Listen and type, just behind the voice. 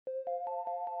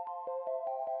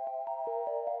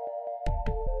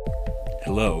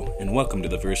Hello, and welcome to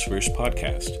the Verse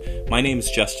podcast. My name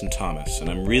is Justin Thomas, and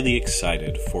I'm really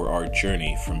excited for our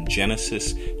journey from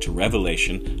Genesis to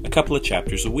Revelation, a couple of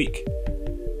chapters a week.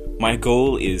 My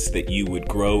goal is that you would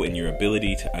grow in your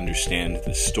ability to understand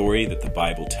the story that the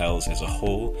Bible tells as a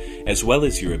whole, as well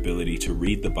as your ability to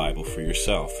read the Bible for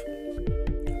yourself.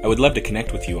 I would love to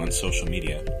connect with you on social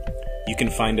media. You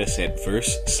can find us at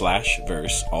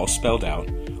verse/verse, all spelled out,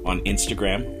 on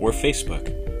Instagram or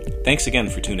Facebook. Thanks again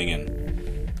for tuning in.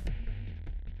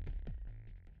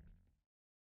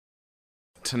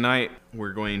 Tonight,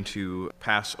 we're going to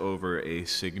pass over a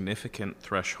significant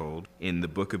threshold in the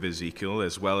book of Ezekiel,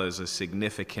 as well as a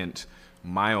significant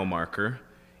mile marker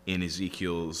in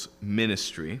Ezekiel's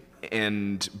ministry.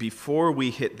 And before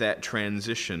we hit that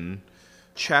transition,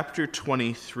 chapter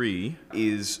 23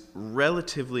 is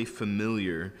relatively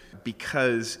familiar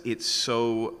because it's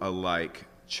so alike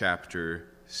chapter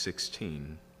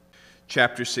 16.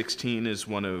 Chapter 16 is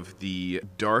one of the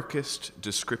darkest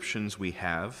descriptions we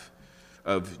have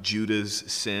of Judah's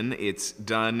sin. It's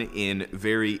done in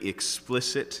very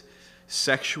explicit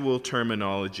sexual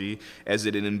terminology as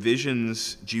it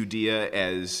envisions Judea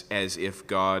as if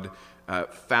God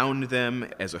found them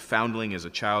as a foundling, as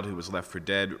a child who was left for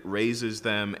dead, raises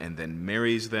them and then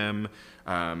marries them,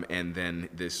 and then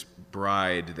this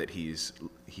bride that he's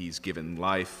given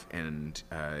life and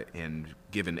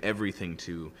given everything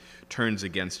to turns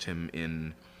against him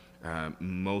in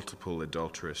multiple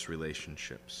adulterous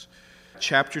relationships.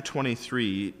 Chapter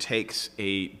 23 takes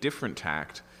a different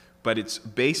tact, but it's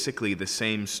basically the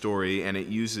same story, and it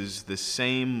uses the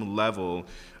same level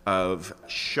of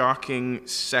shocking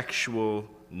sexual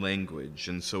language.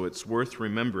 And so it's worth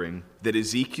remembering that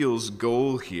Ezekiel's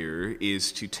goal here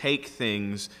is to take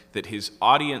things that his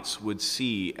audience would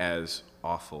see as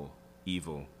awful,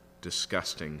 evil,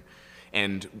 disgusting,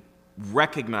 and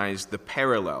recognize the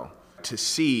parallel, to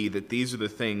see that these are the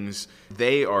things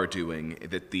they are doing,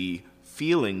 that the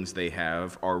feelings they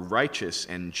have are righteous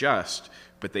and just,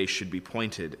 but they should be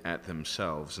pointed at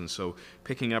themselves. And so,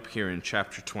 picking up here in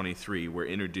chapter 23, we're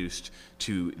introduced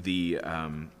to the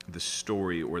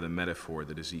story or the metaphor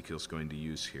that Ezekiel's going to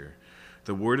use here.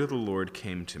 The word of the Lord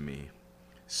came to me,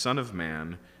 Son of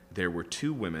man, there were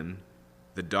two women,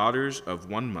 the daughters of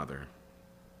one mother.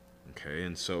 Okay,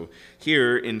 and so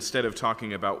here, instead of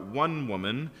talking about one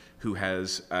woman who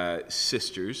has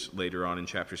sisters later on in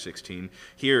chapter 16,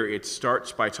 here it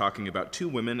starts by talking about two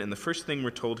women, and the first thing we're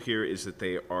told here is that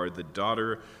they are the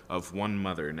daughter of one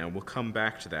mother. Now, we'll come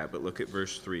back to that, but look at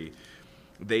verse 3.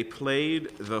 They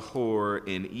played the whore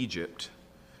in Egypt.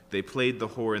 They played the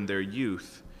whore in their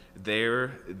youth.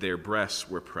 There their breasts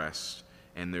were pressed,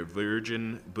 and their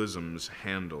virgin bosoms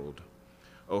handled.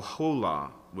 Oholah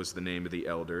was the name of the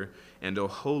elder, and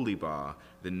Oholibah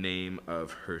the name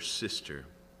of her sister.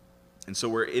 And so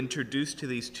we're introduced to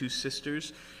these two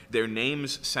sisters. Their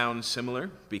names sound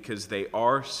similar because they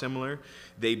are similar.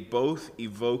 They both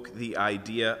evoke the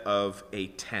idea of a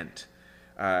tent.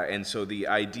 And so the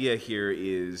idea here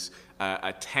is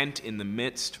a tent in the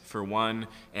midst for one,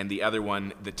 and the other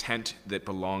one, the tent that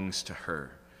belongs to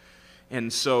her.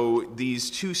 And so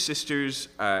these two sisters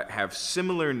have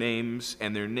similar names,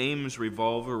 and their names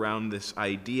revolve around this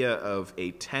idea of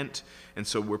a tent. And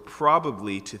so we're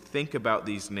probably to think about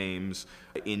these names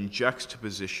in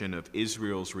juxtaposition of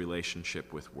Israel's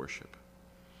relationship with worship.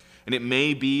 And it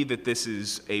may be that this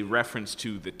is a reference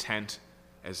to the tent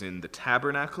as in the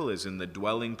tabernacle, as in the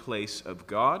dwelling place of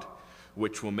God,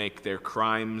 which will make their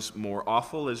crimes more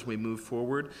awful as we move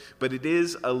forward. But it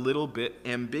is a little bit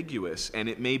ambiguous, and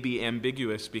it may be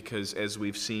ambiguous because, as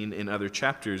we've seen in other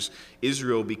chapters,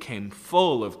 Israel became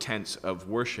full of tents of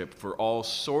worship for all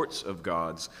sorts of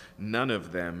gods, none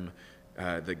of them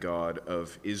the God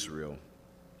of Israel.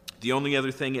 The only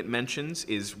other thing it mentions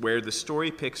is where the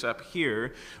story picks up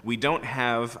here, we don't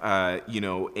have, a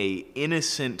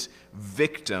innocent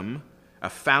victim, a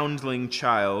foundling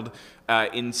child.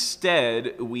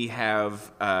 Instead, we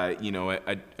have, a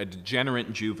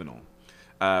degenerate juvenile.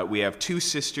 We have two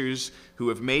sisters who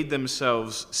have made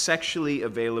themselves sexually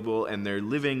available, and they're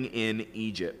living in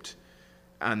Egypt.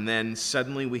 And then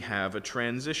suddenly we have a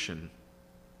transition.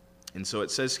 And so it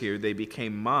says here, they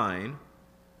became mine,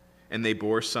 and they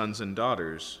bore sons and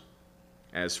daughters.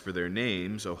 As for their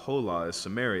names, Oholah is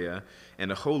Samaria, and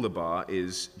Oholibah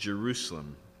is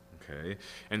Jerusalem. Okay,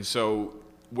 and so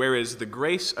whereas the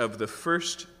grace of the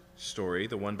first story,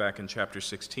 the one back in chapter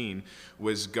 16,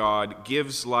 was God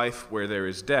gives life where there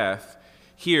is death,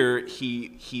 here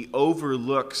he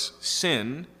overlooks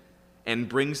sin and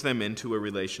brings them into a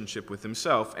relationship with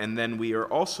himself. And then we are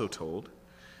also told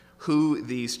who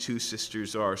these two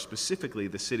sisters are, specifically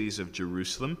the cities of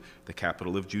Jerusalem, the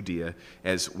capital of Judea,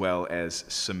 as well as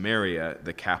Samaria,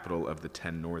 the capital of the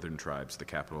 10 northern tribes, the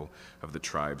capital of the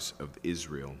tribes of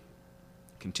Israel.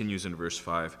 Continues in verse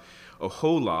 5.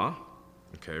 Oholah,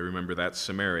 okay, remember that's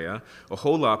Samaria.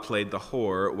 Oholah played the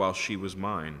whore while she was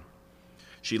mine.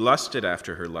 She lusted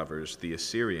after her lovers, the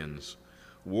Assyrians,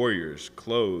 warriors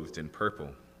clothed in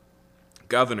purple,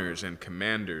 governors and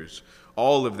commanders,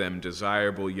 all of them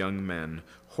desirable young men,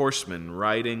 horsemen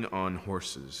riding on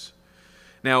horses.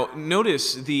 Now,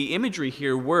 notice the imagery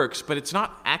here works, but it's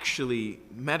not actually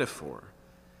metaphor.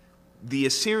 The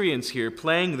Assyrians here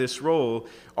playing this role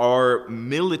are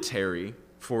military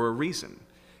for a reason.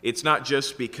 It's not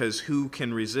just because who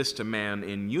can resist a man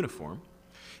in uniform.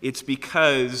 It's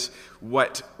because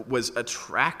what was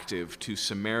attractive to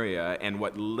Samaria and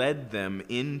what led them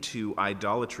into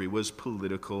idolatry was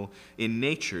political in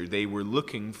nature. They were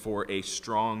looking for a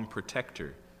strong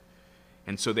protector.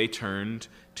 And so they turned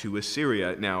to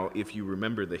Assyria. Now, if you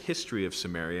remember the history of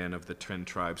Samaria and of the 10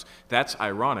 tribes, that's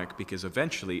ironic because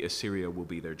eventually Assyria will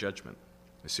be their judgment.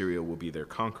 Assyria will be their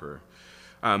conqueror.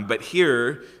 But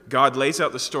here, God lays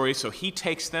out the story, so he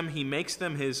takes them, he makes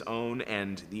them his own,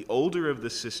 and the older of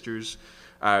the sisters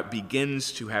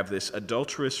begins to have this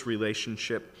adulterous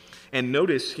relationship. And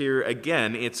notice here,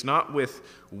 again, it's not with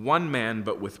one man,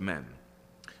 but with men.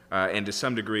 And to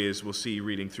some degree, as we'll see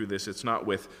reading through this, it's not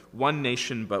with one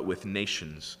nation, but with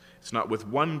nations. It's not with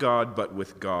one God, but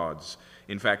with gods.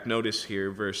 In fact, notice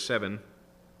here, verse 7,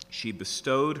 she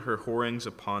bestowed her whorings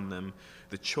upon them,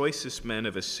 the choicest men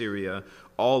of Assyria,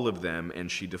 all of them, and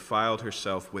she defiled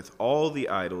herself with all the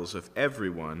idols of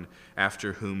everyone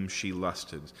after whom she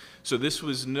lusted. So this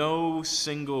was no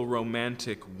single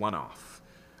romantic one-off,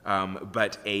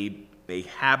 but a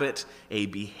habit, a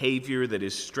behavior that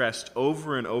is stressed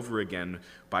over and over again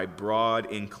by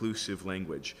broad, inclusive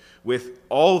language. With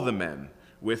all the men,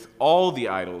 with all the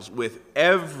idols, with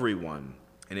everyone.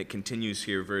 And it continues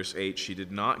here, verse 8, she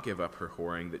did not give up her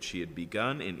whoring that she had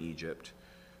begun in Egypt.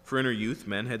 For in her youth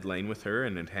men had lain with her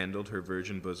and had handled her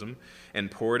virgin bosom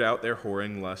and poured out their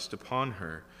whoring lust upon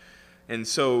her. And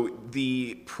so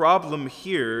the problem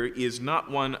here is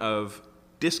not one of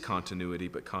discontinuity,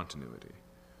 but continuity.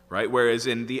 Right? Whereas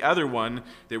in the other one,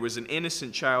 there was an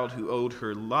innocent child who owed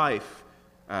her life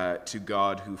to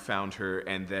God who found her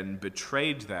and then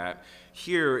betrayed that.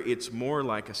 Here, it's more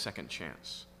like a second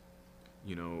chance.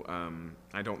 You know,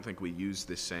 I don't think we use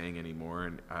this saying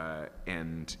anymore,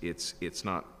 and it's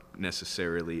not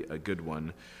necessarily a good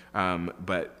one.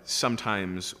 But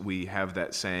sometimes we have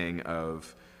that saying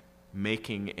of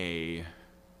making a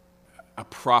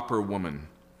proper woman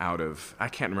out of, I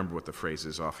can't remember what the phrase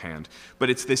is offhand,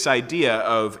 but it's this idea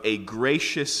of a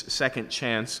gracious second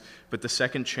chance, but the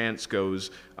second chance goes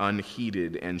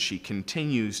unheeded, and she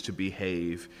continues to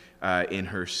behave in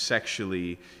her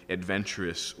sexually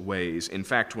adventurous ways. In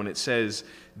fact, when it says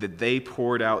that they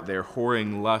poured out their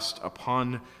whoring lust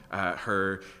upon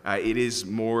her, it is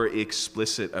more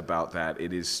explicit about that.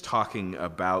 It is talking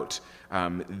about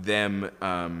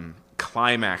them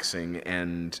climaxing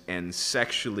and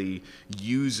sexually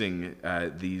using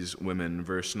these women.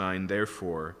 Verse 9,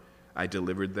 therefore I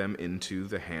delivered them into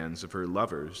the hands of her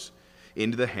lovers,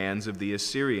 into the hands of the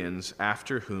Assyrians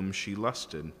after whom she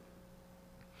lusted.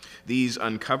 These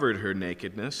uncovered her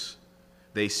nakedness.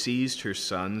 They seized her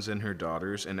sons and her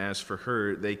daughters, and as for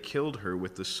her, they killed her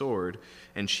with the sword,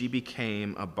 and she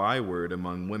became a byword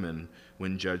among women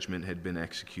when judgment had been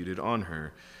executed on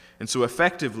her. And so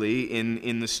effectively,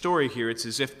 in the story here, it's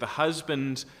as if the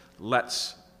husband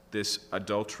lets this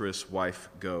adulterous wife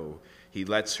go. He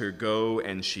lets her go,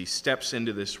 and she steps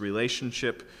into this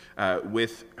relationship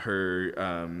with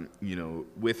her,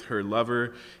 with her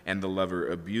lover, and the lover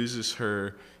abuses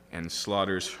her and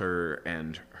slaughters her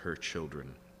and her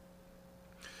children.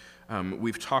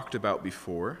 We've talked about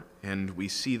before, and we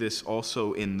see this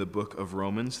also in the book of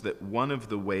Romans, that one of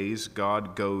the ways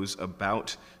God goes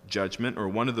about judgment, or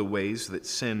one of the ways that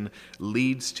sin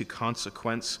leads to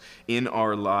consequence in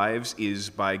our lives, is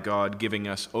by God giving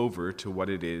us over to what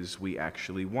it is we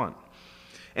actually want.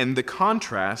 And the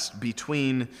contrast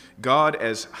between God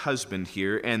as husband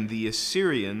here and the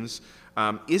Assyrians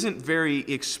isn't very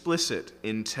explicit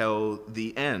until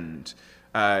the end.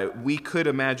 We could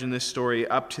imagine this story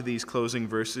up to these closing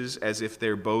verses as if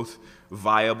they're both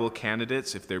viable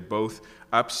candidates, if they're both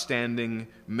upstanding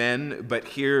men, but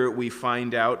here we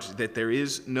find out that there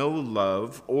is no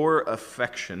love or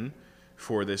affection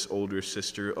for this older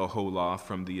sister, Oholah,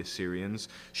 from the Assyrians.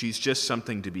 She's just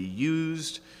something to be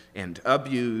used and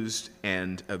abused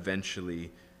and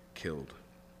eventually killed.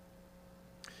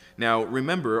 Now,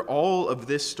 remember, all of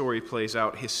this story plays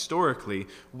out historically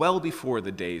well before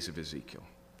the days of Ezekiel.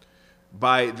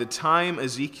 By the time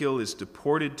Ezekiel is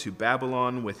deported to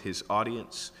Babylon with his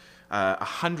audience,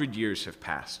 100 years have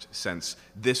passed since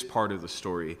this part of the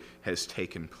story has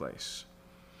taken place.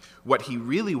 What he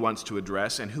really wants to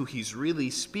address and who he's really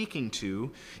speaking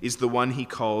to is the one he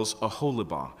calls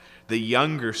Aholibah, the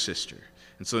younger sister.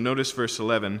 And so notice verse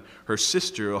 11, her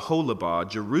sister Aholibah,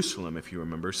 Jerusalem, if you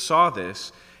remember, saw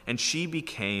this, and she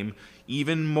became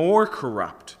even more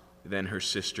corrupt than her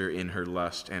sister in her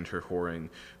lust and her whoring,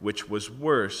 which was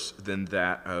worse than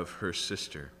that of her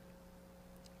sister.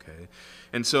 Okay,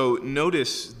 and so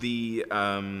notice the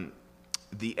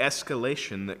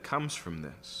escalation that comes from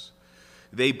this.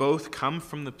 They both come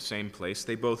from the same place.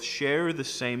 They both share the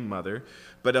same mother,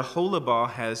 but Aholibah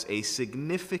has a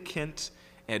significant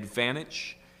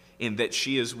advantage in that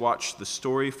she has watched the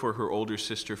story for her older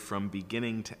sister from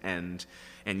beginning to end,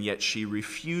 and yet she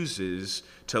refuses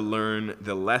to learn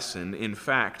the lesson. In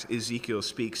fact, Ezekiel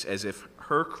speaks as if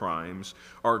her crimes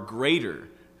are greater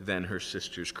than her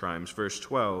sister's crimes. Verse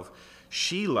 12,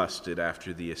 she lusted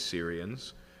after the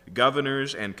Assyrians,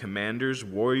 governors and commanders,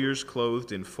 warriors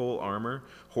clothed in full armor,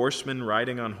 horsemen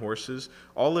riding on horses,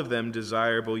 all of them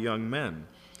desirable young men.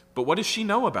 But what does she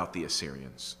know about the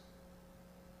Assyrians?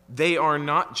 They are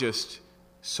not just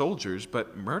soldiers,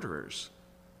 but murderers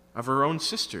of her own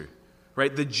sister.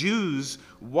 Right? The Jews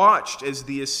watched as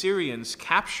the Assyrians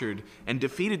captured and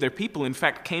defeated their people, in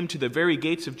fact, came to the very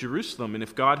gates of Jerusalem, and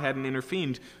if God hadn't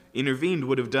intervened,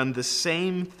 would have done the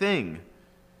same thing.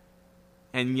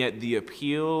 And yet the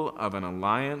appeal of an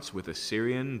alliance with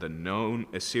Assyria, the known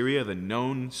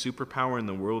superpower in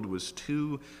the world, was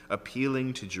too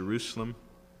appealing to Jerusalem.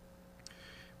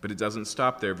 But it doesn't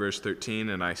stop there. Verse 13,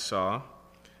 and I saw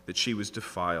that she was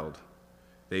defiled.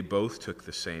 They both took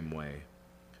the same way.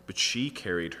 But she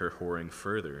carried her whoring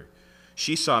further.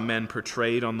 She saw men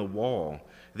portrayed on the wall,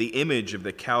 the image of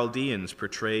the Chaldeans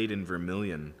portrayed in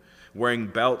vermilion, wearing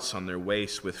belts on their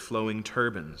waists with flowing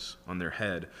turbans on their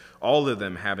head, all of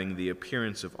them having the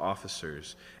appearance of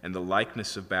officers and the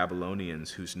likeness of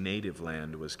Babylonians whose native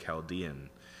land was Chaldean.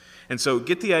 And so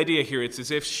get the idea here. It's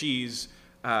as if she's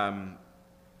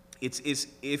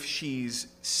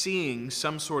seeing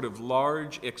some sort of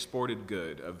large exported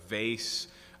good, a vase,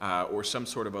 or some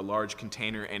sort of a large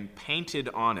container, and painted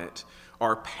on it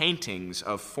are paintings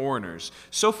of foreigners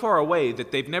so far away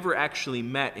that they've never actually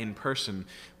met in person,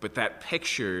 but that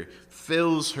picture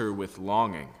fills her with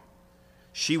longing.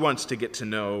 She wants to get to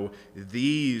know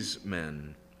these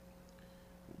men.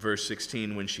 Verse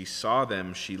 16, when she saw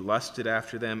them, she lusted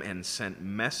after them and sent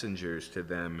messengers to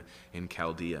them in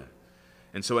Chaldea.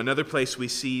 And so another place we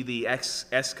see the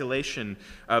escalation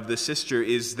of the sister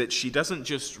is that she doesn't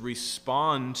just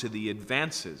respond to the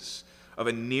advances of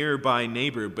a nearby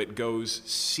neighbor, but goes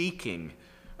seeking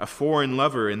a foreign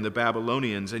lover in the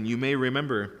Babylonians. And you may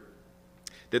remember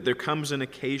that there comes an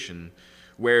occasion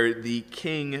where the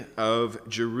king of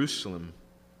Jerusalem,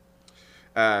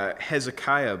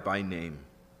 Hezekiah by name,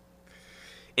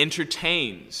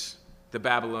 entertains the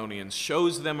Babylonians,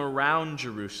 shows them around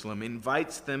Jerusalem,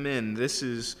 invites them in. This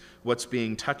is what's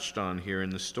being touched on here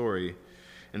in the story.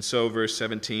 And so, verse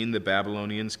 17, the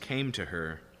Babylonians came to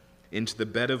her into the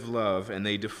bed of love, and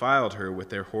they defiled her with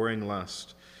their whoring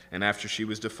lust. And after she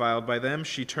was defiled by them,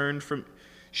 she turned from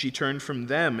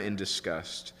them in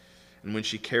disgust. And when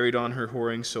she carried on her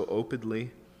whoring so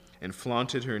openly and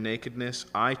flaunted her nakedness,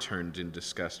 I turned in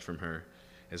disgust from her,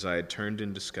 as I had turned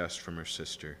in disgust from her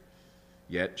sister.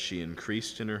 Yet she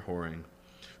increased in her whoring,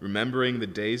 remembering the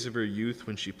days of her youth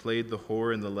when she played the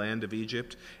whore in the land of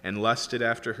Egypt and lusted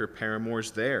after her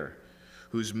paramours there,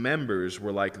 whose members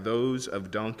were like those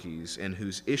of donkeys and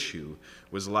whose issue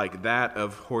was like that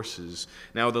of horses.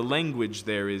 Now the language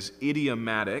there is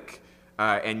idiomatic,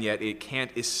 and yet it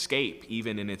can't escape,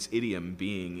 even in its idiom,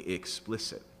 being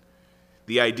explicit.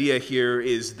 The idea here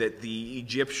is that the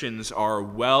Egyptians are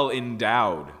well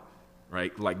endowed,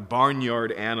 right, like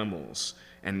barnyard animals.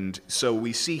 And so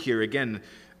we see here again,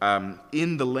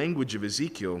 in the language of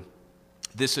Ezekiel,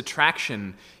 this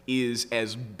attraction is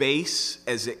as base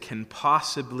as it can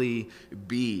possibly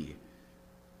be.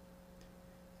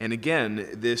 And again,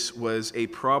 this was a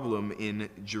problem in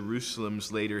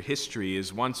Jerusalem's later history,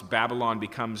 is once Babylon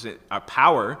becomes a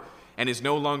power and is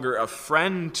no longer a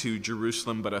friend to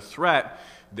Jerusalem but a threat,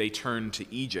 they turn to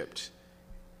Egypt.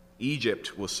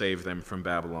 Egypt will save them from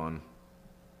Babylon.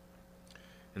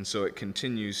 And so it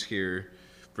continues here,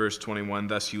 verse 21,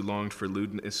 thus you longed for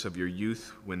lewdness of your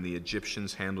youth when the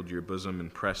Egyptians handled your bosom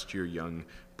and pressed your young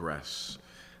breasts.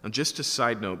 Now, just a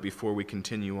side note before we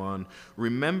continue on,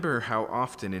 remember how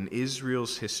often in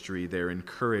Israel's history they're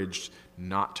encouraged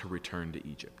not to return to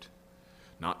Egypt,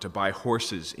 not to buy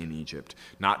horses in Egypt,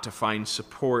 not to find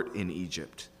support in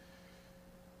Egypt.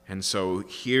 And so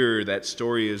here that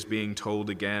story is being told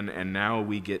again, and now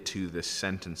we get to the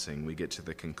sentencing, we get to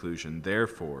the conclusion.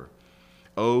 Therefore,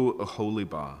 O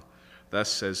Oholibah, thus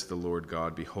says the Lord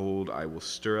God, behold, I will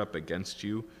stir up against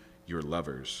you your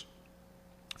lovers,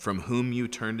 from whom you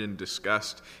turned in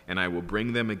disgust, and I will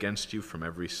bring them against you from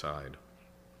every side.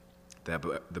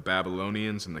 The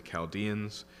Babylonians and the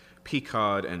Chaldeans,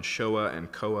 Pekod and Shoa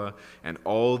and Koa, and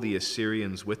all the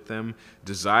Assyrians with them,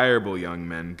 desirable young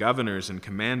men, governors and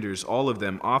commanders, all of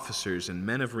them officers and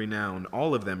men of renown,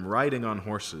 all of them riding on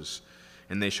horses.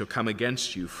 And they shall come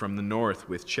against you from the north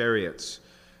with chariots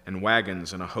and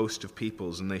wagons and a host of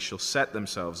peoples, and they shall set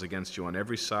themselves against you on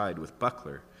every side with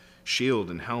buckler, shield,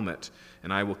 and helmet,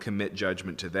 and I will commit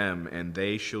judgment to them, and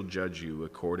they shall judge you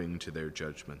according to their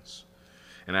judgments.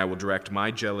 And I will direct my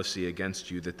jealousy against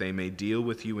you, that they may deal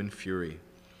with you in fury.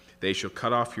 They shall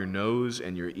cut off your nose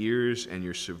and your ears, and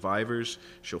your survivors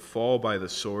shall fall by the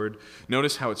sword.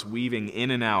 Notice how it's weaving in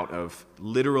and out of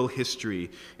literal history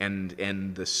and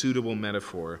the suitable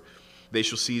metaphor. They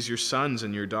shall seize your sons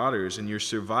and your daughters, and your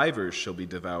survivors shall be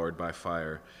devoured by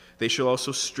fire. They shall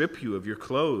also strip you of your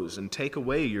clothes and take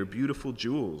away your beautiful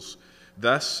jewels.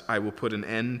 Thus I will put an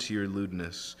end to your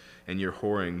lewdness and your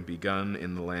whoring begun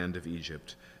in the land of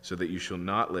Egypt, so that you shall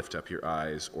not lift up your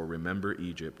eyes or remember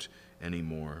Egypt any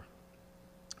more.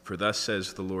 For thus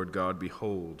says the Lord God,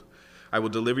 behold, I will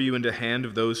deliver you into the hand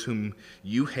of those whom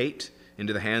you hate,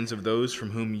 into the hands of those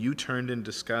from whom you turned in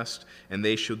disgust, and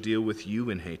they shall deal with you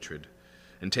in hatred,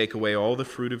 and take away all the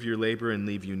fruit of your labor, and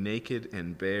leave you naked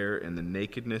and bare, and the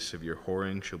nakedness of your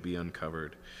whoring shall be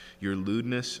uncovered, your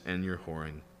lewdness and your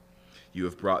whoring. You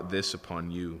have brought this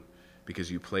upon you,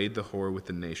 because you played the whore with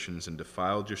the nations and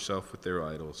defiled yourself with their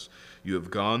idols. You have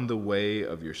gone the way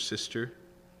of your sister.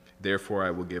 Therefore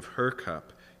I will give her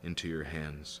cup into your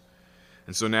hands.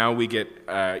 And so now we get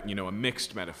a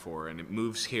mixed metaphor, and it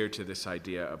moves here to this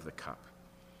idea of the cup.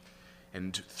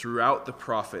 And throughout the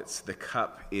prophets, the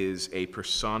cup is a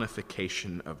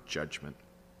personification of judgment.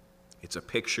 It's a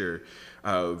picture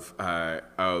of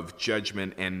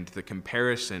judgment, and the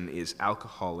comparison is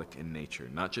alcoholic in nature.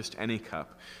 Not just any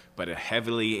cup, but a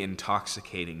heavily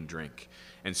intoxicating drink.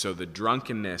 And so the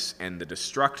drunkenness and the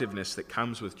destructiveness that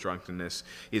comes with drunkenness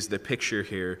is the picture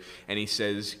here. And he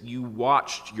says, you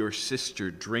watched your sister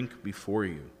drink before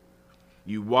you.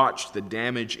 You watched the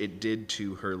damage it did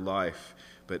to her life.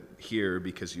 But here,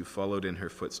 because you followed in her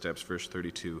footsteps, verse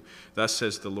 32, thus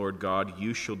says the Lord God,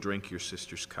 you shall drink your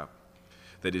sister's cup.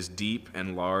 That is deep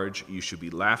and large, you shall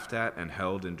be laughed at and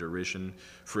held in derision,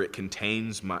 for it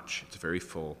contains much, it's very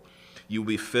full. You will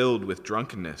be filled with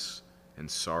drunkenness and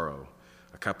sorrow,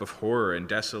 a cup of horror and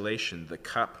desolation, the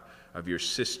cup of your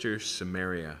sister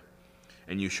Samaria.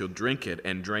 And you shall drink it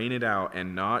and drain it out,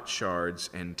 and not shards,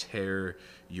 and tear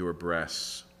your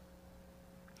breasts.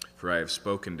 For I have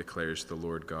spoken, declares the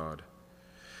Lord God.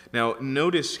 Now,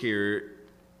 notice here,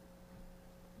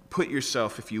 put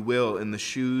yourself, if you will, in the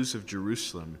shoes of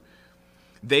Jerusalem.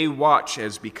 They watch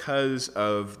as, because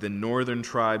of the northern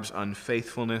tribes'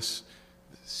 unfaithfulness,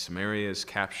 Samaria is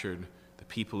captured, the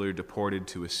people are deported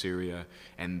to Assyria,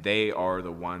 and they are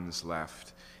the ones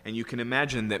left. And you can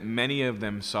imagine that many of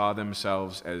them saw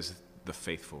themselves as the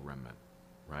faithful remnant,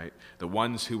 right? The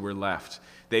ones who were left.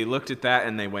 They looked at that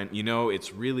and they went,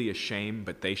 it's really a shame,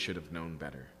 but they should have known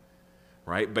better.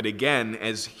 Right? But again,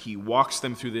 as he walks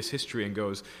them through this history and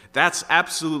goes, that's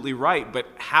absolutely right, but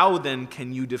how then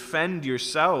can you defend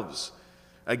yourselves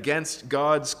against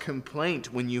God's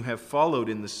complaint when you have followed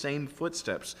in the same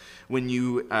footsteps, when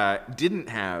you didn't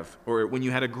have, or when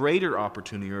you had a greater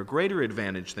opportunity or a greater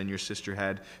advantage than your sister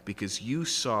had, because you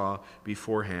saw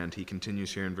beforehand? He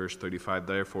continues here in verse 35,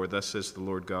 therefore, thus says the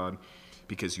Lord God,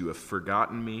 because you have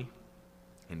forgotten me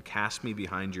and cast me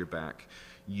behind your back,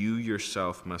 you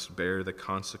yourself must bear the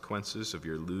consequences of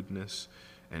your lewdness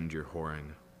and your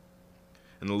whoring.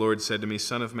 And the Lord said to me,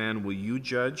 Son of man, will you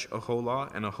judge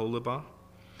Aholah and Oholibah?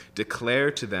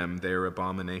 Declare to them their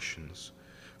abominations,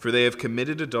 for they have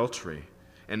committed adultery,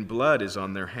 and blood is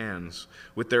on their hands.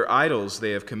 With their idols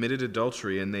they have committed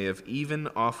adultery, and they have even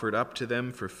offered up to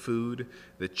them for food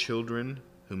the children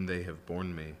whom they have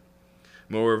borne me.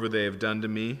 Moreover, they have done to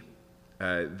me,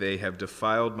 they have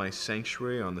defiled my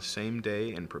sanctuary on the same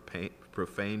day and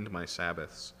profaned my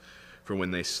Sabbaths. For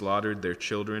when they slaughtered their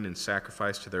children and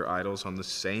sacrificed to their idols on the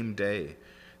same day,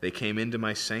 they came into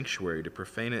my sanctuary to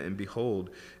profane it, and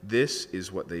behold, this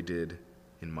is what they did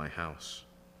in my house.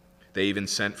 They even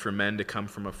sent for men to come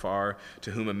from afar,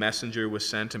 to whom a messenger was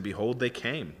sent, and behold, they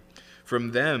came. For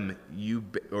them you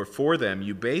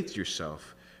bathed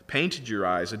yourself, painted your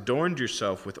eyes, adorned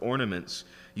yourself with ornaments.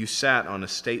 You sat on a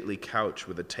stately couch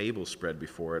with a table spread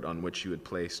before it, on which you had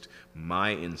placed my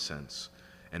incense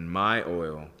and my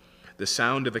oil. The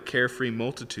sound of a carefree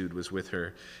multitude was with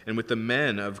her, and with the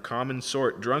men of common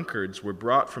sort, drunkards, were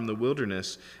brought from the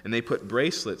wilderness, and they put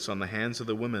bracelets on the hands of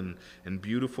the women and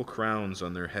beautiful crowns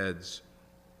on their heads.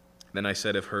 Then I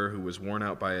said of her who was worn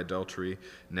out by adultery,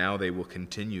 now they will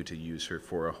continue to use her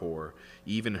for a whore,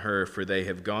 even her, for they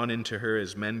have gone into her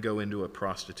as men go into a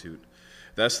prostitute.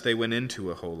 Thus they went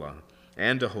into Aholah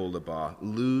and Aholibah,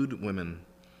 lewd women.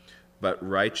 But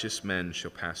righteous men shall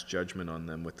pass judgment on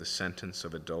them with the sentence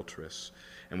of adulteress,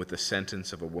 and with the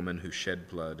sentence of a woman who shed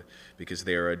blood, because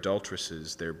they are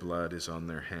adulteresses, their blood is on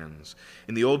their hands.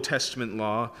 In the Old Testament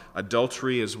law,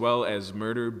 adultery as well as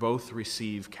murder both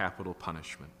receive capital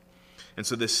punishment. And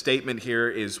so this statement here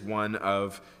is one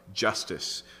of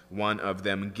justice, one of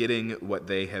them getting what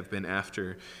they have been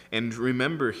after. And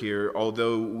remember here,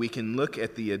 although we can look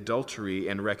at the adultery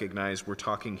and recognize we're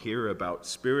talking here about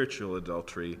spiritual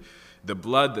adultery, the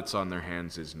blood that's on their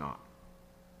hands is not.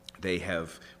 They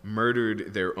have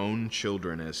murdered their own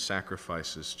children as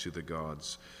sacrifices to the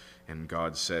gods. And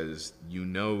God says, you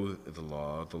know the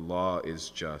law is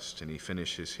just. And he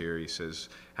finishes here, he says,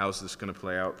 how's this going to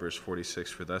play out? Verse 46,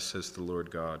 for thus says the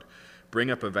Lord God, bring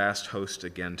up a vast host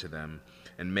again to them,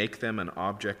 and make them an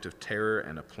object of terror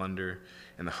and a plunder,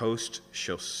 and the host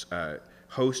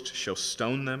shall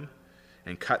stone them,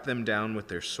 and cut them down with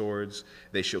their swords.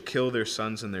 They shall kill their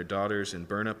sons and their daughters, and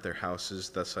burn up their houses.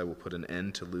 Thus I will put an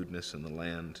end to lewdness in the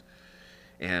land,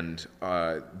 and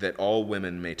that all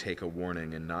women may take a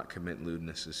warning and not commit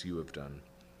lewdness as you have done.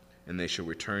 And they shall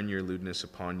return your lewdness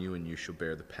upon you, and you shall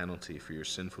bear the penalty for your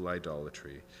sinful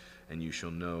idolatry, and you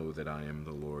shall know that I am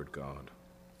the Lord God.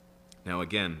 Now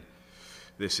again,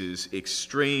 this is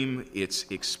extreme, it's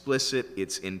explicit,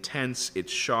 it's intense,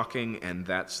 it's shocking, and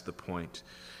that's the point.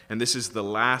 And this is the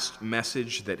last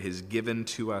message that is given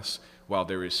to us while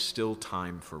there is still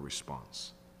time for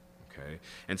response. Okay?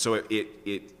 And so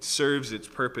it serves its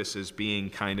purpose as being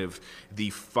kind of the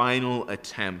final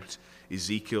attempt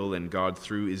Ezekiel and God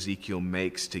through Ezekiel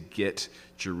makes to get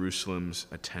Jerusalem's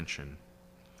attention.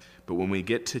 But when we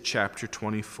get to chapter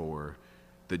 24,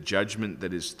 the judgment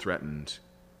that is threatened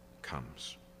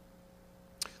comes.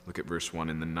 Look at verse 1.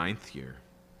 In the 9th year,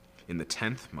 in the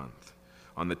 10th month,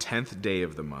 on the 10th day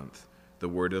of the month, the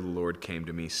word of the Lord came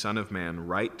to me, Son of man,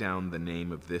 write down the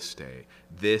name of this day,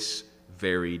 this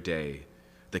very day.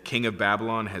 The king of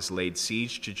Babylon has laid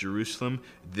siege to Jerusalem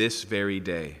this very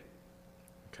day.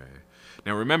 Okay.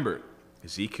 Now remember,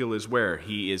 Ezekiel is where?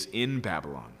 He is in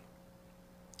Babylon.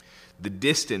 The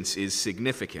distance is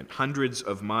significant, hundreds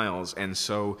of miles, and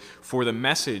so for the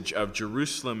message of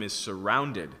Jerusalem is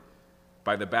surrounded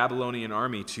by the Babylonian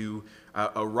army to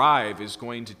arrive is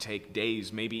going to take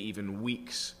days, maybe even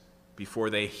weeks, before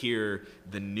they hear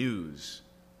the news.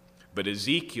 But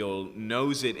Ezekiel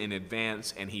knows it in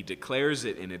advance, and he declares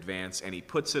it in advance, and he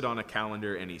puts it on a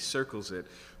calendar, and he circles it,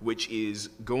 which is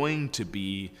going to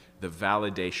be the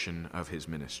validation of his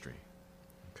ministry.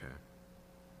 Okay.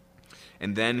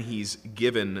 And then he's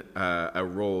given a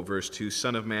role. Verse 2,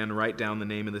 Son of man, write down the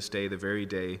name of this day, the very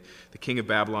day. The king of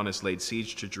Babylon has laid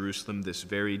siege to Jerusalem this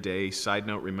very day. Side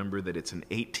note, remember that it's an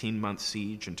 18-month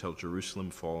siege until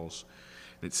Jerusalem falls.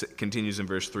 It continues in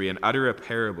verse 3, and utter a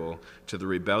parable to the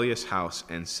rebellious house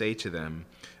and say to them,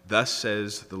 thus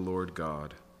says the Lord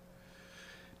God.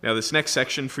 Now this next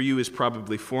section for you is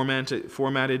probably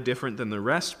formatted different than the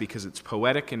rest because it's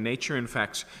poetic in nature. In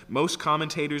fact, most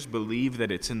commentators believe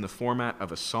that it's in the format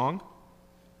of a song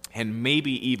and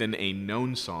maybe even a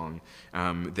known song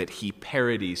that he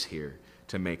parodies here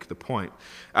to make the point.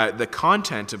 The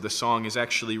content of the song is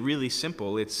actually really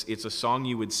simple. It's a song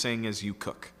you would sing as you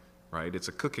cook. Right? It's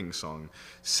a cooking song.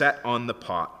 Set on the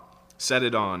pot, set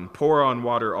it on, pour on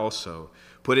water also.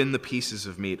 Put in the pieces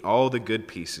of meat, all the good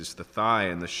pieces, the thigh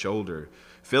and the shoulder.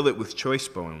 Fill it with choice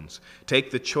bones.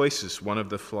 Take the choicest one of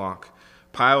the flock.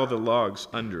 Pile the logs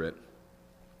under it.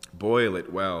 Boil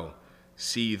it well.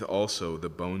 Seethe also the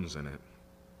bones in it.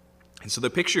 And so the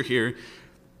picture here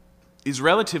is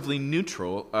relatively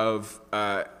neutral of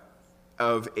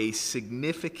a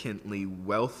significantly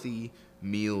wealthy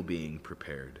meal being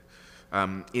prepared.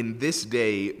 In this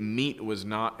day, meat was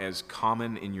not as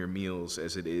common in your meals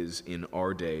as it is in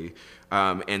our day.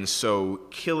 And so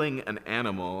killing an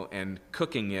animal and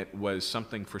cooking it was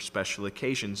something for special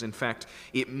occasions. In fact,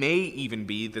 it may even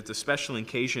be that the special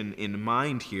occasion in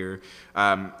mind here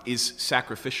is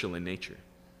sacrificial in nature.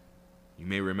 You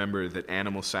may remember that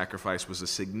animal sacrifice was a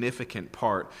significant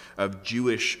part of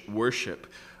Jewish worship,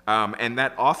 and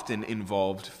that often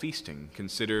involved feasting.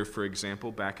 Consider, for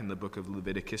example, back in the book of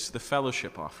Leviticus, the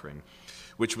fellowship offering,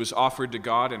 which was offered to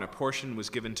God, and a portion was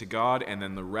given to God, and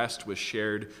then the rest was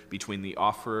shared between the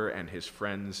offerer and his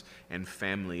friends and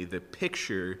family, the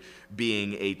picture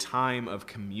being a time of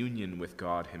communion with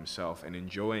God himself and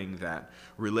enjoying that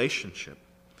relationship.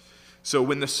 So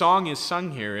when the song is sung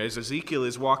here, as Ezekiel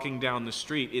is walking down the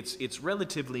street, it's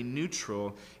relatively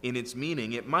neutral in its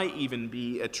meaning. It might even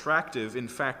be attractive. In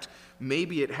fact,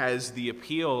 maybe it has the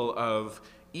appeal of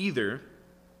either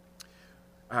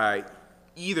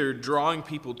drawing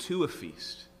people to a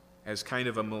feast as kind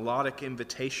of a melodic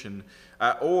invitation,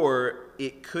 or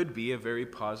it could be a very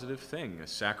positive thing.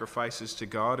 Sacrifices to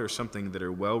God are something that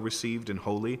are well received and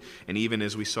holy, and even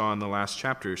as we saw in the last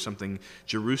chapter, something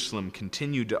Jerusalem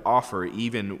continued to offer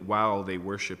even while they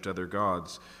worshipped other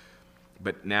gods.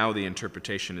 But now the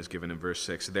interpretation is given in verse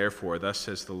 6. Therefore, thus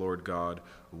says the Lord God,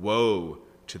 woe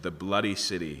to the bloody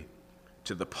city,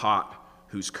 to the pot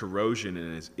whose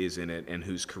corrosion is in it, and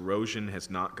whose corrosion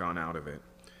has not gone out of it.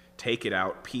 Take it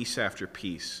out piece after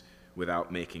piece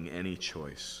without making any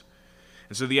choice.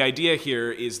 And so the idea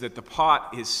here is that the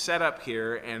pot is set up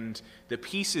here and the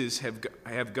pieces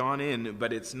have gone in,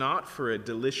 but it's not for a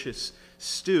delicious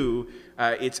stew.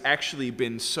 It's actually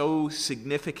been so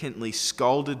significantly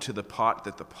scalded to the pot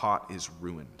that the pot is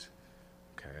ruined.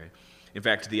 Okay. In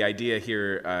fact, the idea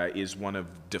here is one of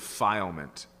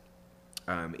defilement.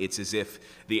 It's as if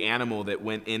the animal that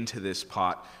went into this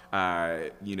pot,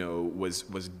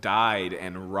 was dyed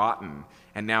and rotten,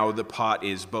 and now the pot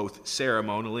is both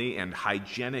ceremonially and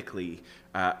hygienically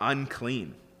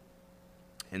unclean.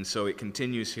 And so it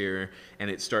continues here, and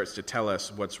it starts to tell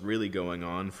us what's really going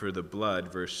on. For the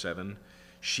blood, verse 7,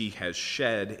 she has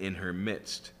shed in her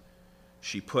midst.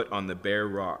 She put on the bare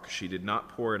rock. She did not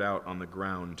pour it out on the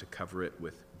ground to cover it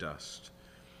with dust.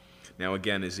 Now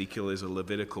again, Ezekiel is a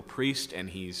Levitical priest, and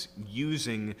he's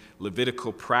using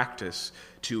Levitical practice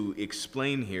to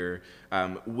explain here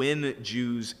when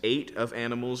Jews ate of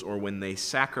animals or when they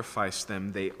sacrificed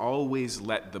them, they always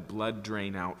let the blood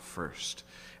drain out first.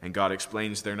 And God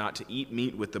explains they're not to eat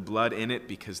meat with the blood in it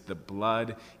because the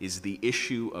blood is the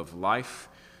issue of life.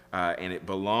 And it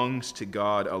belongs to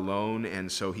God alone. And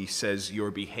so he says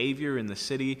your behavior in the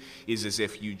city is as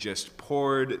if you just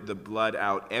poured the blood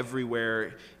out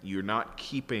everywhere. You're not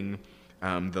keeping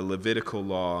the Levitical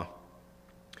law.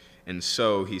 And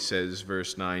so he says,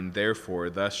 verse 9, therefore,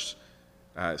 thus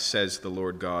says the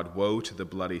Lord God, woe to the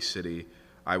bloody city.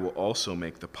 I will also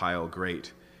make the pile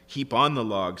great. Heap on the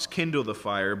logs, kindle the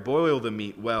fire, boil the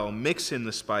meat well, mix in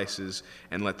the spices,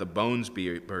 and let the bones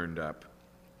be burned up.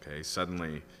 Okay,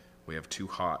 suddenly we have too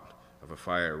hot of a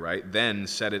fire, right? Then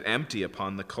set it empty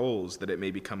upon the coals, that it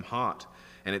may become hot,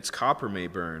 and its copper may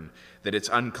burn, that its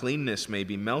uncleanness may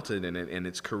be melted in it, and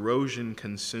its corrosion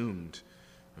consumed.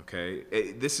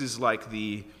 Okay? This is like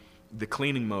the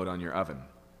cleaning mode on your oven,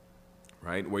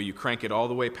 right? Where you crank it all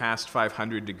the way past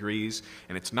 500 degrees,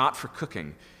 and it's not for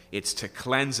cooking. It's to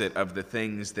cleanse it of the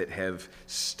things that have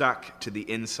stuck to the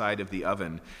inside of the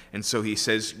oven. And so he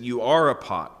says, you are a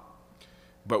pot.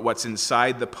 But what's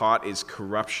inside the pot is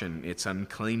corruption, it's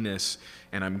uncleanness,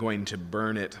 and I'm going to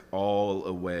burn it all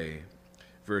away.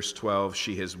 Verse 12,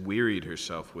 she has wearied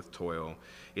herself with toil.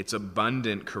 Its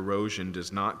abundant corrosion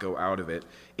does not go out of it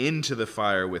into the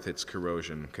fire with its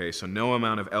corrosion. Okay, so no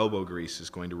amount of elbow grease is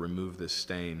going to remove this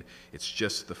stain. It's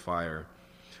just the fire.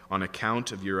 On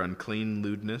account of your unclean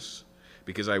lewdness,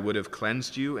 because I would have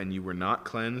cleansed you, and you were not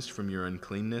cleansed from your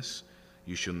uncleanness,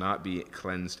 you shall not be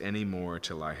cleansed any more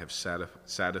till I have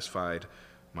satisfied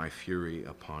my fury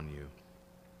upon you.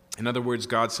 In other words,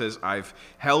 God says, I've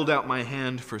held out my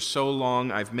hand for so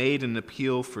long, I've made an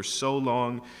appeal for so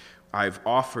long, I've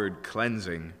offered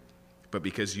cleansing, but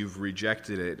because you've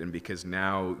rejected it and because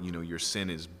now, your sin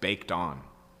is baked on,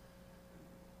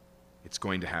 it's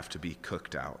going to have to be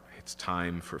cooked out. It's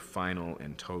time for final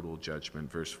and total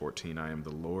judgment. Verse 14, I am the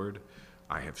Lord,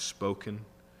 I have spoken.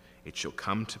 It shall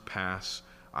come to pass,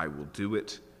 I will do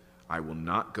it, I will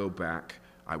not go back,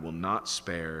 I will not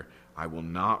spare, I will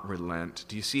not relent.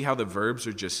 Do you see how the verbs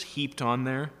are just heaped on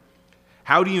there?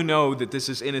 How do you know that this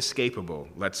is inescapable?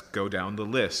 Let's go down the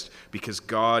list. Because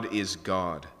God is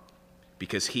God,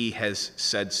 because he has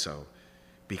said so,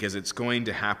 because it's going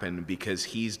to happen, because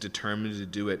he's determined to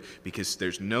do it, because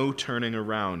there's no turning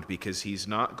around, because he's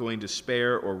not going to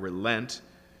spare or relent.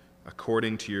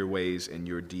 According to your ways and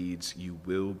your deeds, you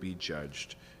will be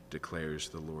judged, declares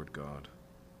the Lord God.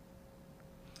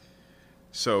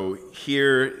 So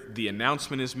here the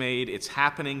announcement is made, it's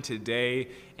happening today,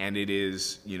 and it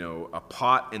is, a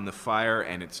pot in the fire,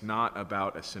 and it's not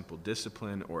about a simple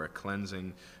discipline or a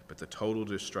cleansing, but the total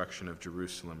destruction of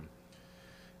Jerusalem.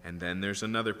 And then there's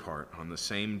another part. On the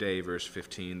same day, verse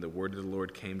 15, the word of the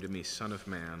Lord came to me, Son of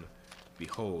man,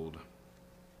 behold,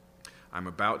 I'm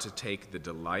about to take the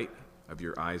delight of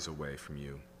your eyes away from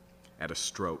you at a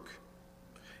stroke.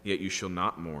 Yet you shall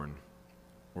not mourn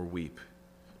or weep,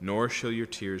 nor shall your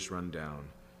tears run down.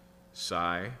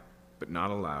 Sigh, but not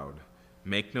aloud.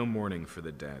 Make no mourning for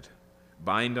the dead.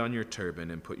 Bind on your turban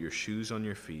and put your shoes on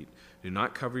your feet. Do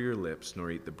not cover your lips,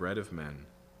 nor eat the bread of men.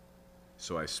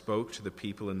 So I spoke to the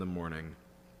people in the morning,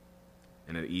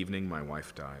 and at evening my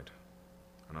wife died.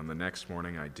 And on the next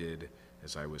morning I did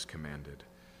as I was commanded.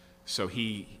 So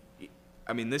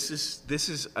this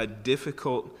is a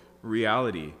difficult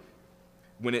reality.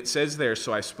 When it says there,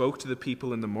 so I spoke to the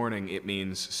people in the morning, it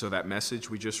means, so that message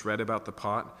we just read about the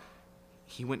pot,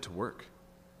 he went to work.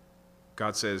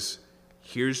 God says,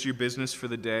 here's your business for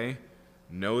the day.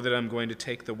 Know that I'm going to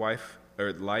take the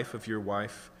life of your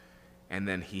wife. And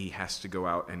then he has to go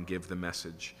out and give the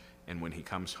message. And when he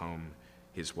comes home,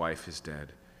 his wife is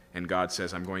dead. And God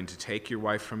says, I'm going to take your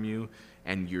wife from you,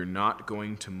 and you're not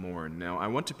going to mourn. Now, I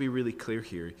want to be really clear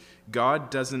here. God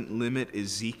doesn't limit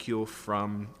Ezekiel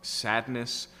from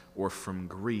sadness or from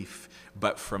grief,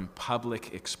 but from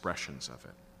public expressions of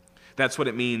it. That's what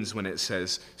it means when it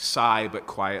says, sigh but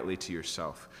quietly to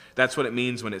yourself. That's what it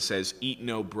means when it says, eat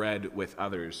no bread with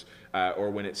others,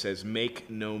 or when it says, make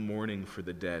no mourning for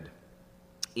the dead.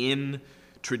 In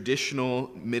traditional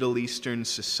Middle Eastern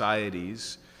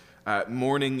societies,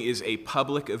 mourning is a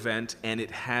public event, and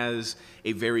it has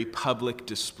a very public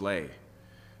display.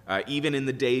 Even in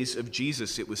the days of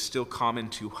Jesus, it was still common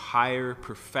to hire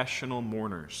professional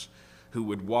mourners who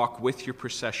would walk with your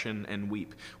procession and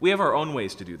weep. We have our own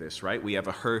ways to do this, right? We have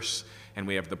a hearse, and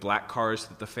we have the black cars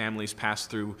that the families pass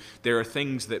through. There are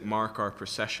things that mark our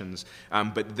processions,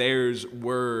 but theirs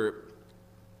were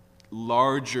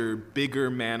larger, bigger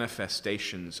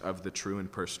manifestations of the true and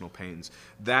personal pains.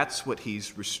 That's what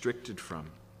he's restricted from.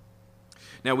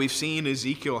 Now, we've seen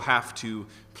Ezekiel have to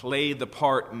play the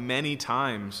part many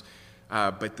times,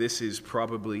 but this is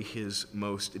probably his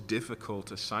most difficult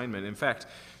assignment. In fact,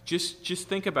 just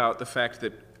think about the fact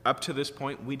that up to this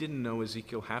point, we didn't know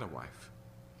Ezekiel had a wife.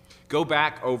 Go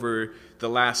back over the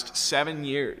last 7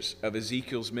 years of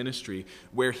Ezekiel's ministry,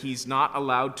 where he's not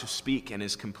allowed to speak and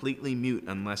is completely mute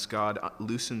unless God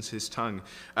loosens his tongue,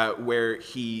 where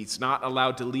he's not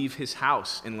allowed to leave his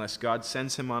house unless God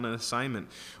sends him on an assignment,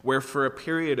 where for a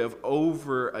period of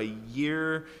over a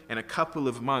year and a couple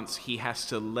of months, he has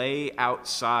to lay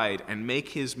outside and make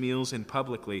his meals in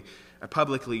publicly.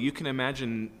 You can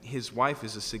imagine his wife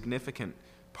is a significant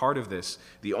part of this,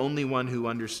 the only one who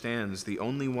understands, the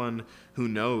only one who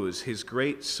knows, his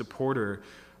great supporter,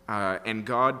 and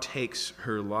God takes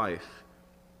her life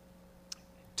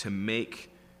to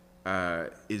make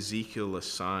Ezekiel a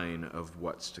sign of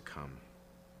what's to come.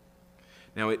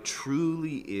 Now, it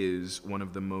truly is one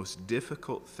of the most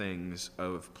difficult things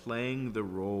of playing the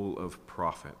role of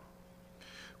prophet,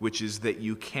 which is that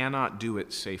you cannot do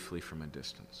it safely from a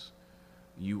distance.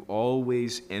 You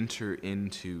always enter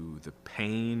into the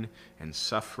pain and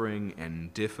suffering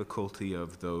and difficulty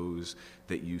of those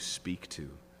that you speak to.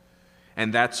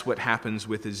 And that's what happens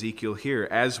with Ezekiel here.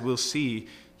 As we'll see,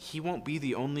 he won't be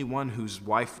the only one whose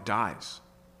wife dies.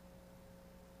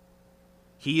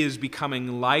 He is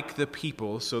becoming like the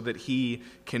people so that he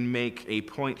can make a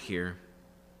point here.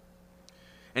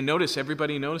 And notice,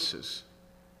 everybody notices.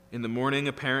 In the morning,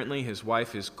 apparently, his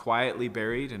wife is quietly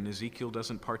buried, and Ezekiel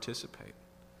doesn't participate.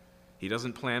 He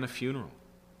doesn't plan a funeral.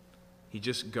 He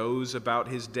just goes about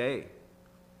his day.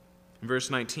 In verse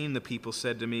 19, the people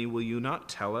said to me, will you not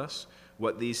tell us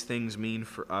what these things mean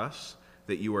for us,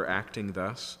 that you are acting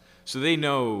thus? So they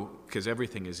know, because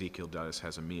everything Ezekiel does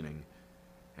has a meaning.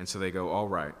 And so they go, all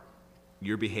right,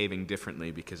 you're behaving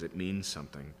differently because it means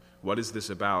something. What is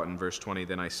this about? In verse 20,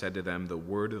 then I said to them, the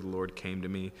word of the Lord came to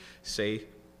me, say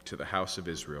to the house of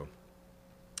Israel,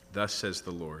 thus says the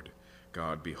Lord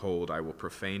God, behold, I will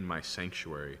profane my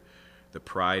sanctuary, the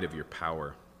pride of your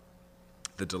power,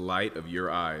 the delight of your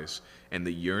eyes, and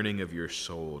the yearning of your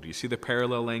soul. Do you see the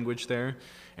parallel language there?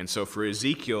 And so for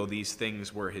Ezekiel, these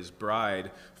things were his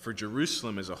bride. For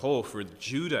Jerusalem as a whole, for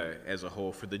Judah as a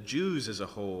whole, for the Jews as a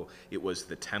whole, it was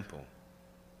the temple.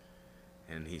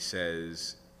 And he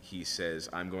says,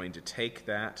 I'm going to take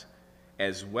that,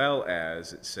 as well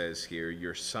as, it says here,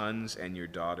 your sons and your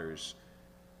daughters.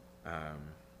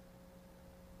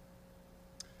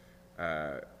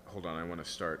 hold on, I want to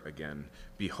start again.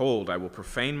 Behold, I will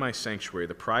profane my sanctuary,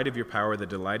 the pride of your power, the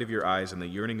delight of your eyes, and the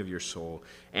yearning of your soul.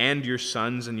 And your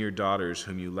sons and your daughters,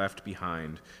 whom you left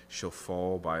behind, shall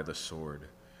fall by the sword.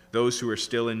 Those who are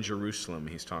still in Jerusalem,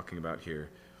 he's talking about here.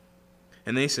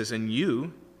 And then he says, and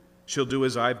you shall do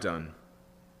as I've done.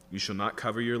 You shall not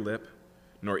cover your lip,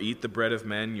 nor eat the bread of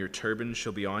men. Your turban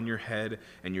shall be on your head,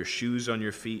 and your shoes on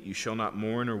your feet. You shall not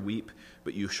mourn or weep,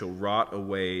 but you shall rot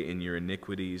away in your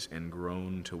iniquities and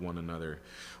groan to one another.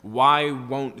 Why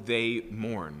won't they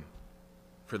mourn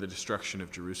for the destruction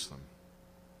of Jerusalem?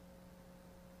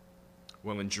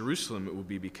 Well, in Jerusalem, it will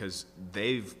be because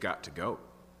they've got to go.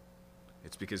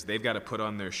 It's because they've got to put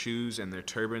on their shoes and their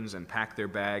turbans and pack their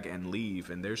bag and leave,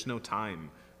 and there's no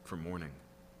time for mourning.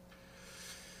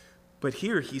 But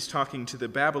here he's talking to the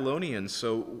Babylonians,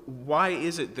 so why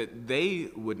is it that they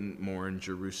wouldn't mourn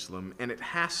Jerusalem? And it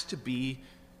has to be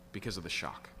because of the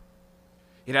shock.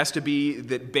 It has to be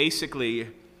that basically,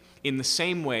 in the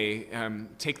same way,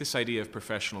 take this idea of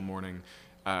professional mourning.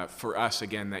 For us,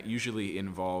 again, that usually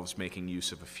involves making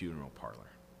use of a funeral parlor.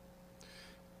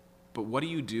 But what do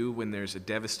you do when there's a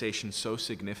devastation so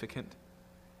significant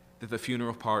that the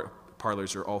funeral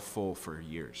parlors are all full for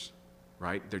years,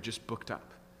 right? They're just booked up.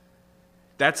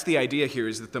 That's the idea here,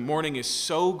 is that the mourning is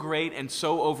so great and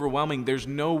so overwhelming, there's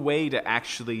no way to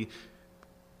actually,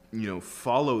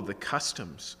 follow the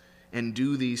customs and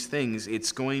do these things.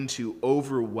 It's going to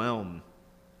overwhelm.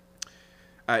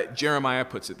 Jeremiah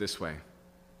puts it this way.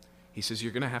 He says,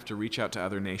 you're going to have to reach out to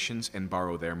other nations and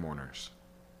borrow their mourners.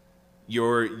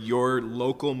 Your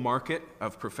local market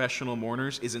of professional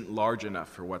mourners isn't large enough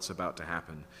for what's about to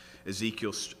happen.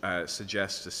 Ezekiel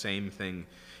suggests the same thing.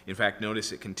 In fact,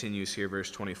 notice it continues here, verse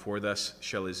 24, thus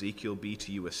shall Ezekiel be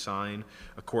to you a sign,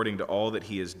 according to all that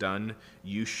he has done,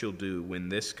 you shall do. When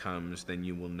this comes, then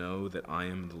you will know that I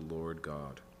am the Lord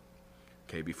God.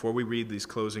 Okay, before we read these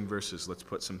closing verses, let's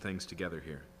put some things together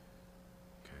here.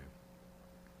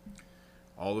 Okay.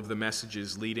 All of the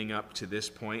messages leading up to this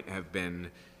point have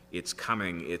been, it's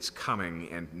coming,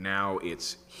 and now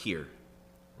it's here.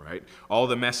 Right? All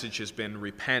the message has been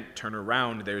repent, turn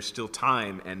around, there's still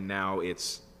time, and now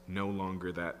it's no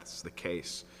longer that's the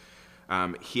case.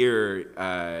 Here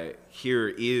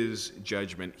is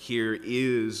judgment. Here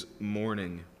is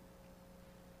mourning.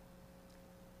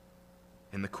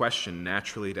 And the question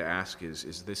naturally to ask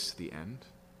is this the end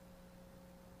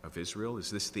of Israel?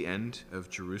 Is this the end of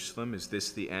Jerusalem? Is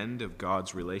this the end of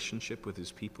God's relationship with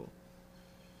his people?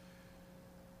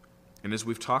 And as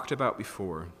we've talked about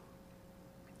before,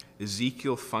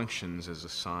 Ezekiel functions as a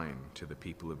sign to the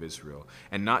people of Israel.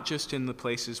 And not just in the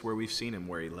places where we've seen him,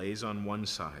 where he lays on one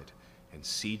side and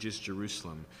sieges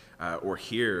Jerusalem, or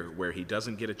here where he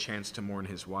doesn't get a chance to mourn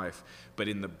his wife, but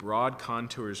in the broad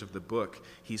contours of the book,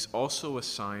 he's also a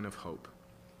sign of hope.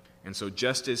 And so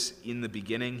just as in the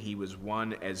beginning he was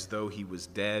one as though he was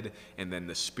dead, and then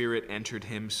the Spirit entered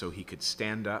him so he could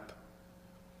stand up,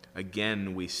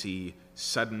 again we see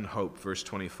sudden hope. Verse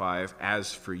 25,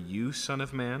 as for you, Son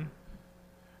of Man,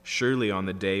 surely on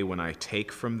the day when I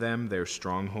take from them their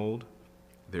stronghold,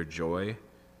 their joy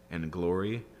and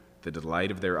glory, the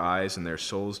delight of their eyes and their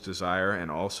soul's desire,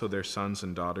 and also their sons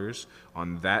and daughters,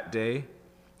 on that day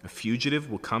a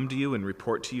fugitive will come to you and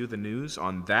report to you the news.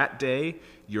 On that day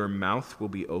your mouth will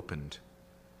be opened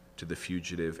to the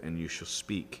fugitive, and you shall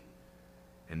speak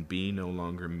and be no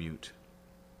longer mute.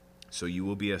 So you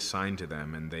will be a sign to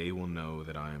them, and they will know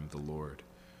that I am the Lord.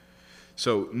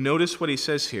 So notice what he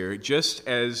says here. Just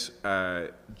as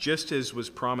was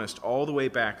promised all the way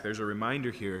back, there's a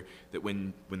reminder here that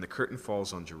when the curtain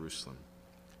falls on Jerusalem,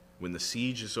 when the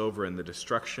siege is over and the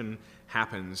destruction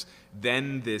happens,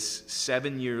 then this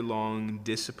 7-year-long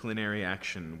disciplinary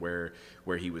action where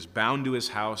he was bound to his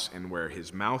house and where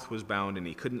his mouth was bound and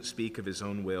he couldn't speak of his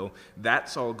own will,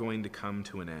 that's all going to come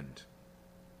to an end.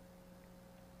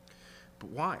 But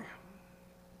why?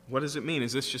 What does it mean?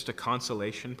 Is this just a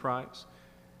consolation prize?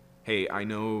 Hey, I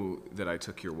know that I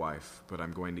took your wife, but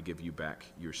I'm going to give you back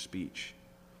your speech.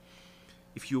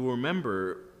 If you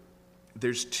remember,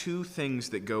 there's two things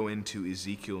that go into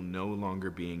Ezekiel no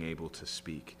longer being able to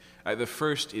speak. The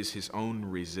first is his own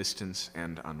resistance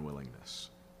and unwillingness.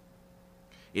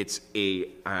 It's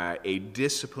a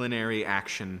disciplinary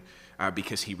action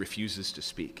because he refuses to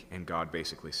speak, and God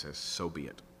basically says, so be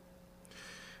it.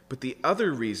 But the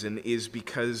other reason is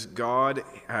because God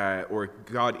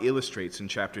illustrates in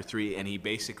chapter 3, and he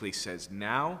basically says,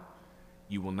 now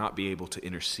you will not be able to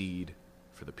intercede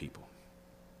for the people.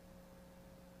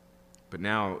 But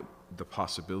now the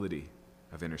possibility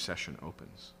of intercession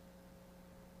opens.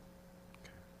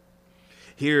 Okay.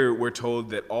 Here we're told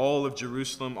that all of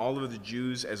Jerusalem, all of the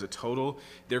Jews as a total,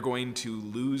 they're going to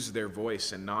lose their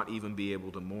voice and not even be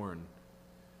able to mourn.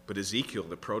 But Ezekiel,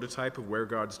 the prototype of where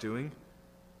God's doing,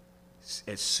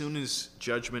 as soon as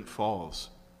judgment falls,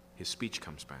 his speech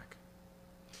comes back.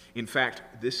 In fact,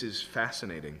 this is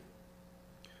fascinating.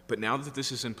 But now that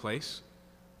this is in place,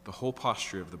 the whole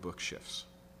posture of the book shifts.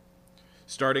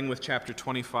 Starting with chapter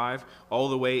 25, all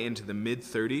the way into the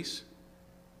mid-30s,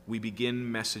 we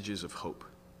begin messages of hope.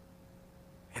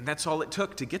 And that's all it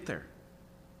took to get there.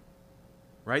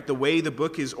 Right? The way the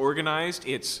book is organized,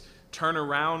 it's turn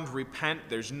around, repent,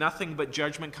 there's nothing but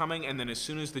judgment coming, and then as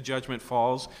soon as the judgment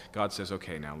falls, God says,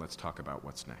 okay, now let's talk about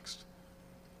what's next.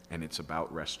 And it's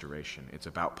about restoration. It's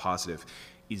about positive.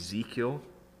 Ezekiel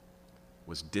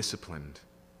was disciplined,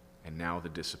 and now the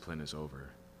discipline is over.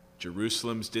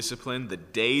 Jerusalem's discipline, the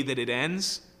day that it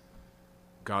ends,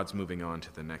 God's moving on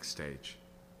to the next stage,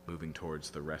 moving towards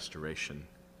the restoration.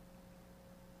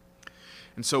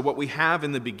 And so what we have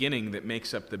in the beginning that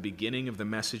makes up the beginning of the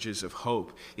messages of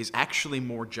hope is actually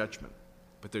more judgment.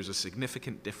 But there's a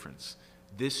significant difference.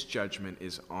 This judgment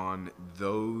is on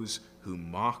those who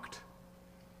mocked,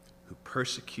 who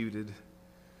persecuted,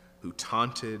 who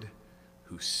taunted,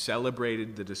 who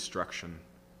celebrated the destruction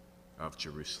of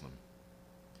Jerusalem.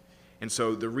 And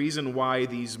so the reason why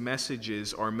these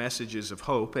messages are messages of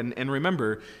hope, and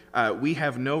remember, we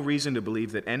have no reason to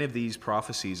believe that any of these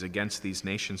prophecies against these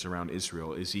nations around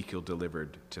Israel, Ezekiel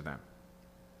delivered to them.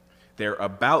 They're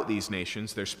about these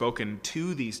nations, they're spoken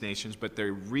to these nations, but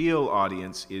their real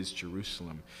audience is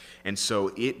Jerusalem. And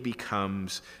so it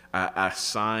becomes a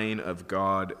sign of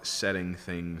God setting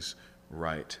things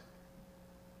right.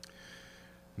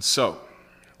 And so,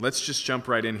 let's just jump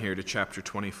right in here to chapter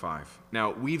 25.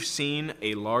 Now, we've seen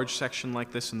a large section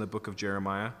like this in the book of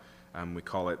Jeremiah. We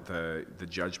call it the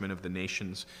judgment of the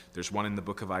nations. There's one in the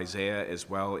book of Isaiah as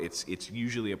well. It's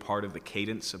usually a part of the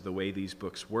cadence of the way these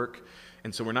books work.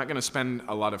 And so we're not going to spend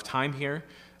a lot of time here,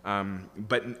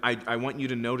 but I want you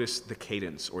to notice the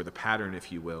cadence, or the pattern,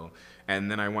 if you will,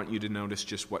 and then I want you to notice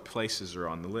just what places are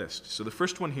on the list. So the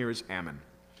first one here is Ammon.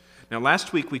 Now,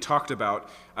 last week we talked about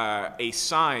a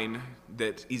sign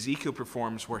that Ezekiel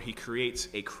performs where he creates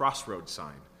a crossroad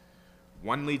sign.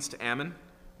 One leads to Ammon,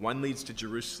 one leads to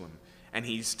Jerusalem. And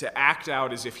he's to act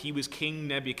out as if he was King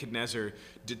Nebuchadnezzar,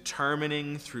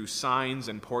 determining through signs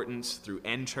and portents, through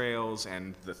entrails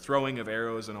and the throwing of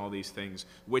arrows and all these things,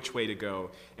 which way to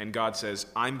go. And God says,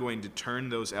 I'm going to turn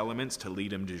those elements to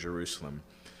lead him to Jerusalem.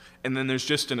 And then there's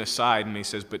just an aside, and he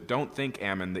says, but don't think,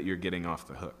 Ammon, that you're getting off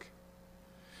the hook.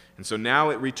 And so now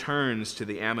it returns to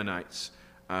the Ammonites,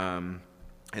 and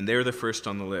they're the first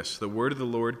on the list. The word of the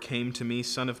Lord came to me,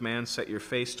 Son of man, set your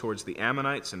face towards the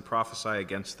Ammonites and prophesy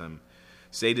against them.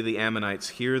 Say to the Ammonites,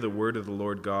 hear the word of the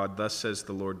Lord God, thus says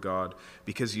the Lord God,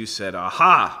 because you said,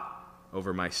 aha,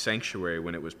 over my sanctuary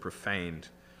when it was profaned,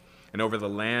 and over the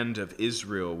land of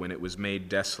Israel when it was made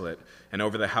desolate, and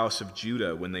over the house of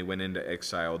Judah when they went into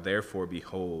exile. Therefore,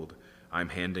 behold, I'm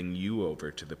handing you over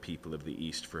to the people of the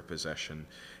east for a possession,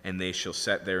 and they shall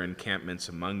set their encampments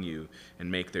among you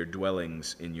and make their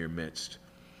dwellings in your midst.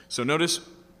 So notice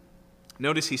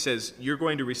he says, you're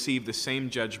going to receive the same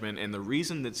judgment, and the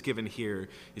reason that's given here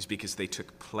is because they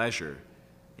took pleasure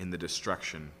in the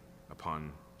destruction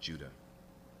upon Judah.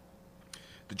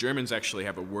 The Germans actually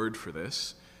have a word for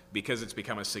this, because it's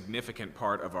become a significant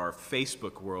part of our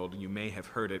Facebook world. You may have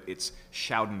heard it. It's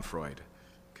Schadenfreude.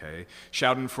 Okay?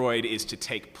 Schadenfreude is to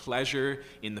take pleasure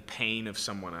in the pain of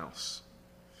someone else.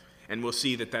 And we'll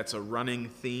see that that's a running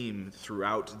theme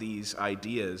throughout these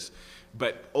ideas.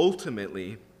 But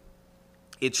ultimately,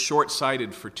 it's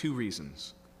short-sighted for two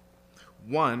reasons.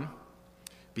 One,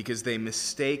 because they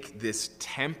mistake this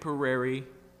temporary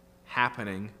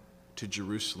happening to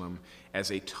Jerusalem as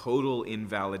a total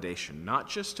invalidation, not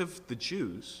just of the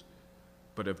Jews,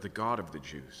 but of the God of the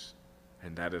Jews.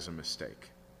 And that is a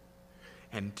mistake.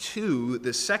 And two,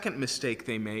 the second mistake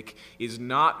they make is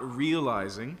not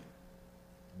realizing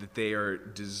that they are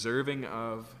deserving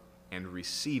of and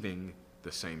receiving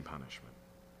the same punishment.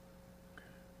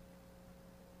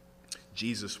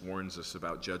 Jesus warns us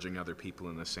about judging other people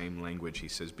in the same language. He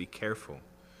says, be careful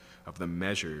of the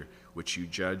measure which you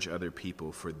judge other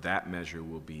people, for that measure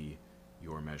will be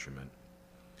your measurement.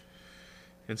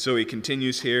 And so he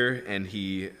continues here, and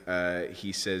he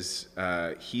says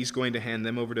he's going to hand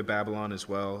them over to Babylon as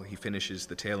well. He finishes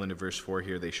the tail end of verse 4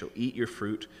 here. They shall eat your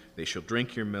fruit, they shall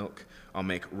drink your milk. I'll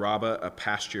make Rabbah a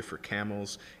pasture for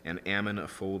camels, and Ammon a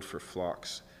fold for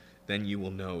flocks. Then you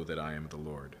will know that I am the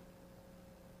Lord.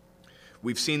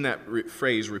 We've seen that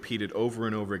phrase repeated over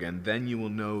and over again. Then you will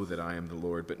know that I am the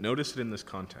Lord. But notice it in this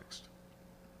context.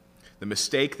 The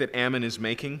mistake that Ammon is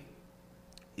making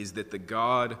is that the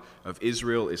God of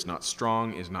Israel is not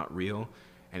strong, is not real.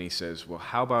 And he says, well,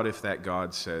 how about if that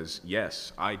God says,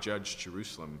 yes, I judge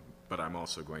Jerusalem, but I'm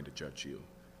also going to judge you,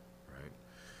 right?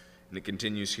 And it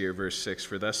continues here, verse 6,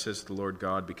 for thus says the Lord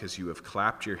God, because you have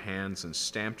clapped your hands and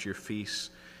stamped your feet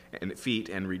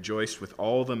and rejoiced with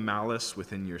all the malice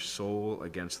within your soul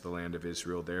against the land of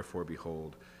Israel, therefore,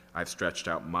 behold, I've stretched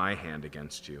out my hand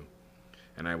against you,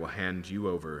 and I will hand you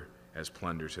over as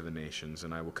plunder to the nations,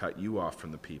 and I will cut you off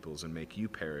from the peoples and make you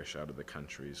perish out of the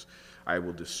countries. I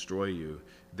will destroy you.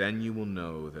 Then you will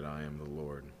know that I am the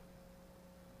Lord.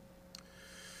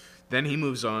 Then he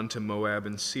moves on to Moab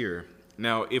and Seir.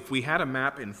 Now, if we had a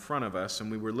map in front of us and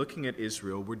we were looking at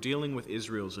Israel, we're dealing with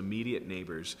Israel's immediate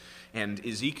neighbors, and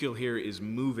Ezekiel here is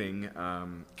moving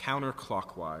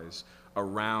counterclockwise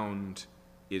around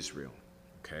Israel.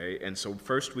 Okay, and so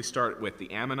first we start with the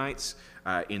Ammonites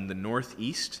in the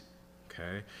northeast.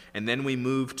 Okay, and then we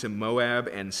move to Moab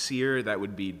and Seir. That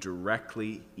would be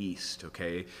directly east.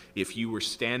 Okay, if you were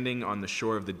standing on the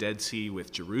shore of the Dead Sea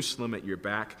with Jerusalem at your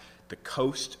back, the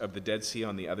coast of the Dead Sea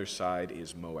on the other side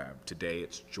is Moab. Today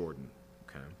it's Jordan.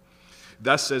 Okay,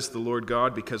 thus says the Lord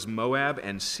God, because Moab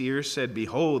and Seir said,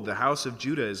 behold, the house of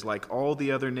Judah is like all the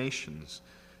other nations.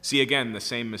 See, again, the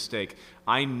same mistake.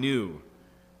 I knew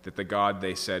that the God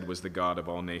they said was the God of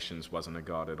all nations wasn't a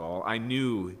God at all. I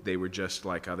knew they were just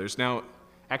like others. Now,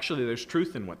 actually, there's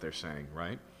truth in what they're saying,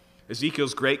 right?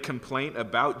 Ezekiel's great complaint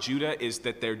about Judah is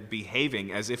that they're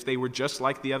behaving as if they were just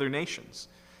like the other nations.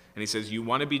 And he says, you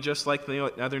want to be just like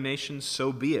the other nations?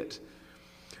 So be it.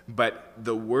 But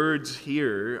the words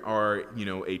here are,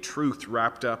 a truth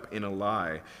wrapped up in a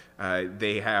lie.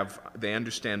 They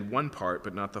understand one part,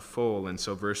 but not the full. And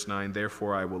so verse 9,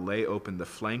 therefore I will lay open the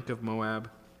flank of Moab,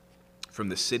 from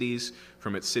its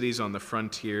cities on the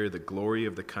frontier, the glory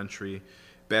of the country,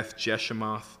 Beth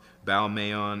Jeshemoth,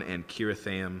 Baal-Meon, and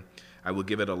Kirithaim. I will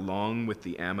give it along with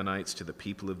the Ammonites to the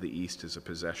people of the east as a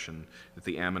possession, that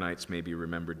the Ammonites may be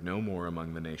remembered no more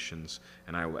among the nations.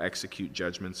 And I will execute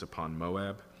judgments upon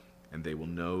Moab, and they will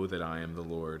know that I am the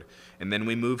Lord. And then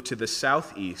we move to the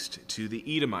southeast, to the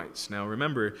Edomites. Now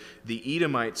remember, the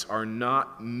Edomites are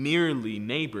not merely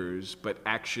neighbors, but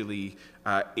actually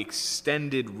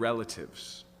extended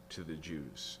relatives to the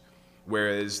Jews.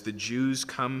 Whereas the Jews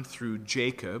come through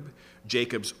Jacob,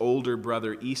 Jacob's older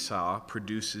brother Esau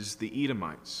produces the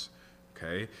Edomites.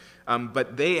 Okay?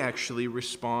 But they actually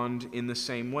respond in the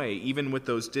same way. Even with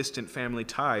those distant family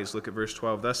ties, look at verse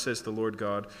 12. Thus says the Lord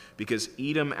God, because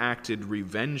Edom acted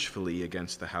revengefully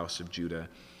against the house of Judah,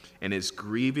 and is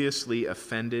grievously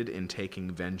offended in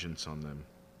taking vengeance on them.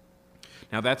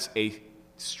 Now that's a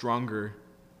stronger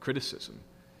criticism.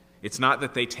 It's not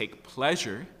that they take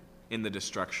pleasure in the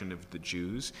destruction of the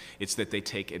Jews, it's that they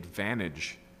take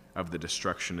advantage of the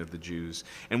destruction of the Jews.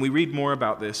 And we read more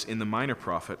about this in the minor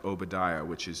prophet Obadiah,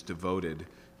 which is devoted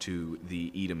to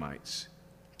the Edomites.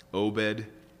 Obed,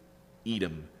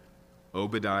 Edom,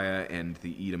 Obadiah and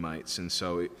the Edomites. And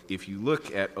so if you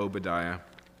look at Obadiah,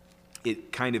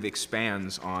 it kind of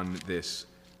expands on this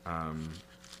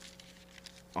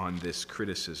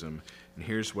criticism. And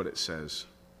here's what it says.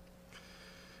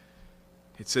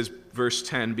 It says, verse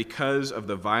 10, because of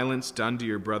the violence done to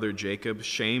your brother Jacob,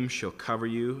 shame shall cover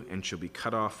you and shall be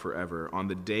cut off forever. On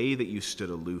the day that you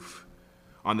stood aloof,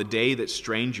 on the day that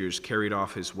strangers carried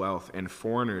off his wealth and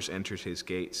foreigners entered his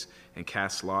gates and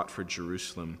cast lot for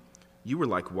Jerusalem, you were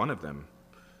like one of them.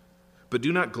 But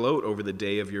do not gloat over the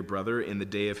day of your brother in the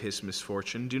day of his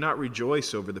misfortune. Do not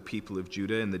rejoice over the people of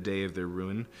Judah in the day of their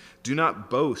ruin. Do not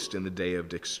boast in the day of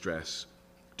distress.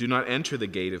 Do not enter the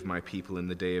gate of my people in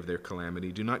the day of their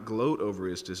calamity. Do not gloat over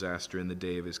his disaster in the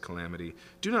day of his calamity.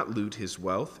 Do not loot his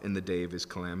wealth in the day of his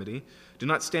calamity. Do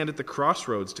not stand at the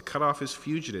crossroads to cut off his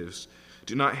fugitives.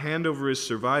 Do not hand over his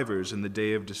survivors in the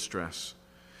day of distress.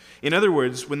 In other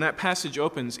words, when that passage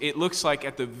opens, it looks like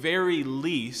at the very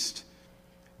least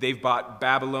they've bought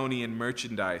Babylonian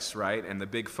merchandise, right? And the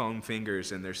big foam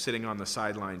fingers, and they're sitting on the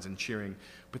sidelines and cheering.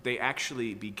 But they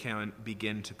actually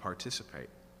begin to participate.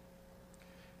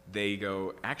 They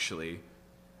go, actually,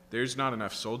 there's not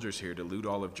enough soldiers here to loot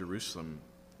all of Jerusalem.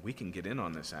 We can get in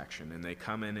on this action. And they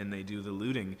come in and they do the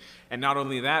looting. And not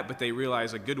only that, but they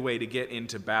realize a good way to get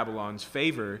into Babylon's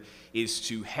favor is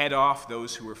to head off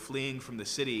those who are fleeing from the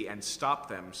city and stop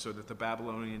them so that the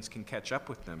Babylonians can catch up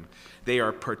with them. They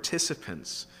are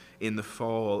participants in the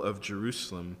fall of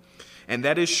Jerusalem. And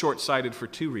that is short-sighted for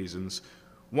two reasons.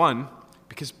 One,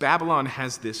 because Babylon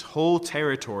has this whole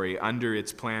territory under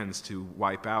its plans to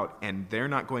wipe out, and they're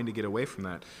not going to get away from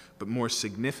that. But more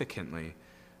significantly,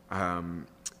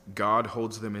 God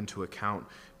holds them into account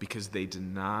because they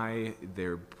deny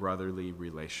their brotherly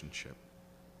relationship.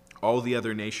 All the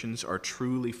other nations are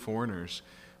truly foreigners,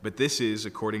 but this is,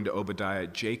 according to Obadiah,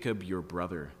 Jacob, your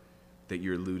brother, that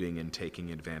you're looting and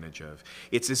taking advantage of.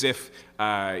 It's as if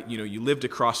you lived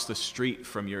across the street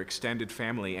from your extended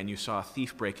family and you saw a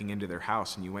thief breaking into their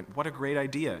house and you went, what a great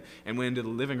idea, and went into the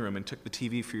living room and took the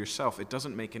TV for yourself. It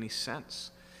doesn't make any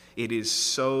sense. It is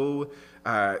so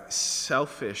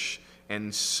selfish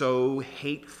and so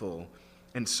hateful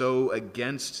and so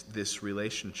against this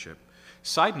relationship.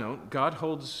 Side note, God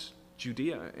holds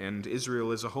Judea and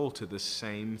Israel as a whole to the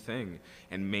same thing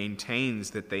and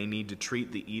maintains that they need to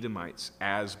treat the Edomites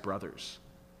as brothers.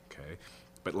 Okay?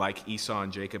 But like Esau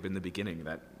and Jacob in the beginning,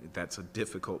 that's a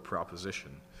difficult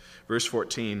proposition. Verse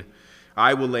 14,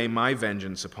 I will lay my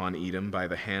vengeance upon Edom by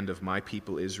the hand of my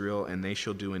people Israel, and they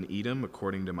shall do in Edom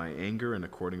according to my anger and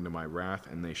according to my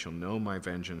wrath, and they shall know my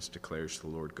vengeance, declares the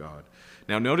Lord God.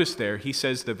 Now notice there, he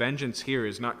says the vengeance here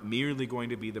is not merely going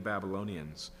to be the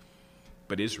Babylonians,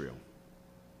 but Israel.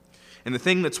 And the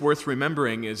thing that's worth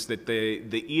remembering is that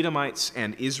the Edomites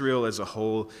and Israel as a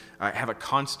whole have a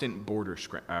constant border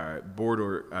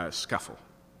scuffle.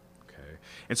 Okay?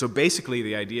 And so basically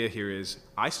the idea here is,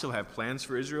 I still have plans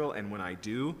for Israel, and when I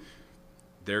do,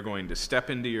 they're going to step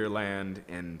into your land,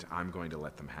 and I'm going to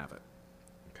let them have it.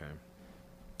 Okay?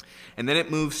 And then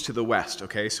it moves to the west.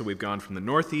 Okay? So we've gone from the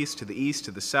northeast to the east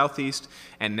to the southeast,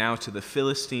 and now to the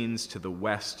Philistines to the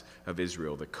west of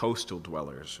Israel, the coastal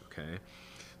dwellers. Okay?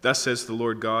 Thus says the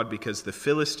Lord God, because the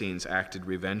Philistines acted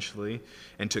revengefully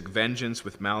and took vengeance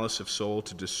with malice of soul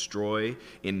to destroy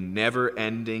in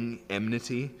never-ending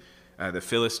enmity. The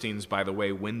Philistines, by the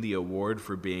way, win the award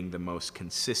for being the most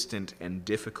consistent and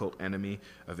difficult enemy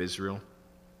of Israel.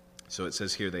 So it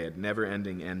says here they had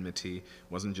never-ending enmity. It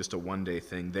wasn't just a one-day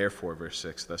thing. Therefore, verse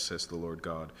 6, thus says the Lord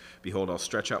God, behold, I'll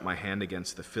stretch out my hand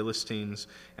against the Philistines,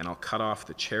 and I'll cut off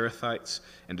the Cherethites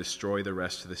and destroy the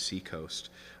rest of the seacoast.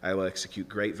 I will execute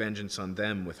great vengeance on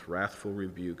them with wrathful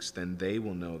rebukes. Then they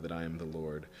will know that I am the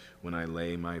Lord when I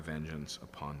lay my vengeance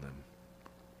upon them.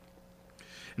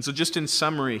 And so just in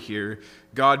summary here,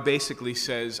 God basically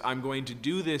says, I'm going to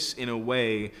do this in a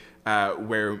way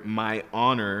where my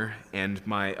honor and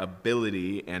my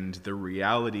ability and the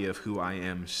reality of who I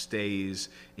am stays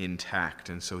intact.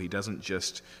 And so he doesn't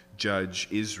just judge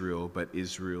Israel, but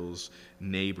Israel's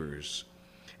neighbors.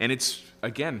 And it's,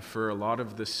 again, for a lot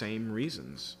of the same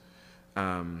reasons.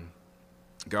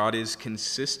 God is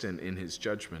consistent in his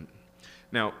judgment.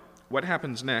 Now, what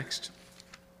happens next?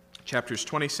 Chapters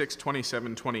 26,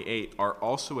 27, 28 are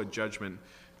also a judgment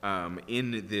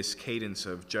in this cadence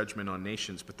of judgment on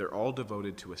nations, but they're all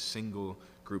devoted to a single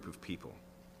group of people,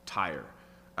 Tyre.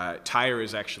 Tyre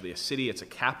is actually a city. It's a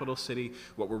capital city.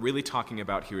 What we're really talking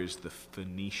about here is the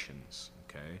Phoenicians.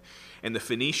 Okay? And the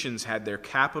Phoenicians had their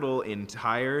capital in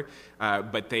Tyre,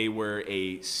 but they were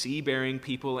a sea-bearing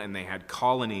people, and they had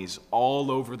colonies all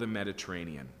over the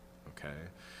Mediterranean. Okay?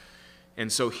 And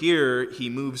so here he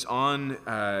moves on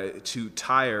to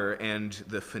Tyre and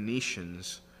the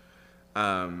Phoenicians.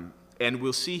 And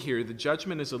we'll see here the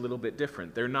judgment is a little bit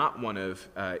different. They're not one of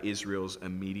Israel's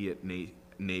immediate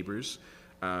neighbors.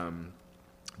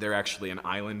 They're actually an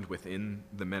island within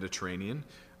the Mediterranean.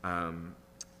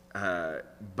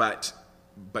 But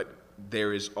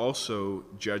there is also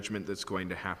judgment that's going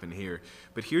to happen here.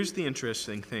 But here's the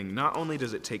interesting thing. Not only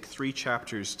does it take 3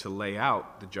 chapters to lay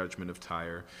out the judgment of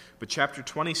Tyre, but chapter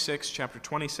 26, chapter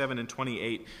 27, and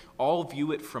 28 all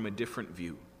view it from a different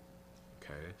view.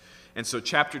 Okay? And so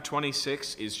chapter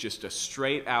 26 is just a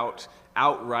straight out,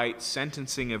 outright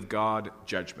sentencing of God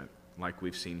judgment, like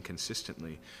we've seen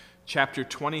consistently. Chapter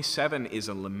 27 is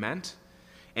a lament,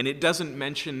 and it doesn't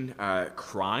mention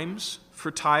crimes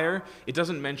for Tyre. It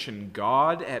doesn't mention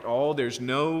God at all. There's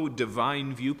no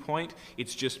divine viewpoint.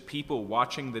 It's just people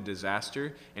watching the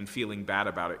disaster and feeling bad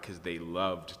about it because they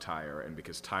loved Tyre and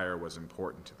because Tyre was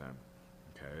important to them.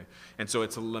 Okay? And so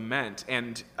it's a lament.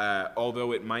 And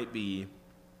although it might be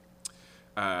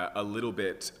a little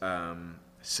bit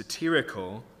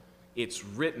satirical, it's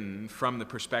written from the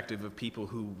perspective of people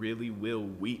who really will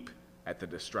weep at the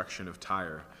destruction of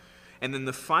Tyre. And then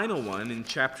the final one in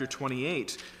chapter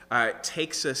 28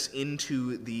 takes us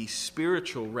into the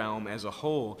spiritual realm as a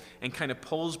whole and kind of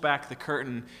pulls back the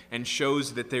curtain and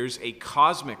shows that there's a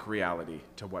cosmic reality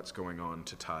to what's going on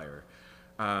to Tyre.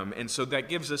 And so that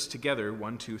gives us together,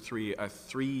 1, 2, 3, a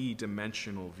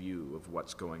 3-dimensional view of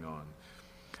what's going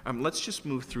on. Let's just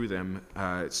move through them,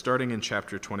 starting in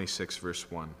chapter 26, verse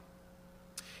 1.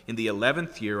 In the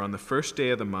 11th year, on the first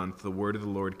day of the month, the word of the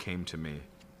Lord came to me.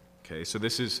 Okay, so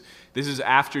this is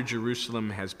after Jerusalem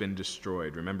has been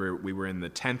destroyed. Remember, we were in the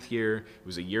 10th year. It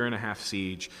was a 1.5-year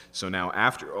siege. So now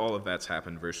after all of that's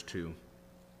happened, verse 2.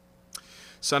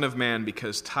 Son of man,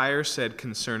 because Tyre said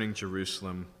concerning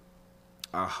Jerusalem,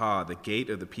 aha, the gate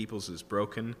of the peoples is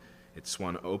broken, its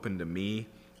swung open to me.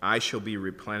 I shall be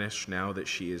replenished now that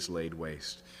she is laid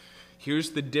waste.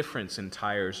 Here's the difference in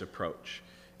Tyre's approach.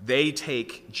 They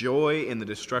take joy in the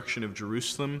destruction of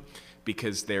Jerusalem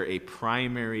because they're a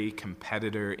primary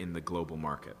competitor in the global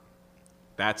market.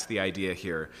 That's the idea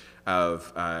here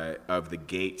of the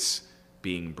gates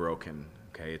being broken.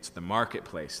 Okay, it's the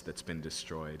marketplace that's been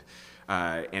destroyed.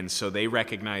 And so they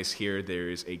recognize here there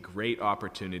is a great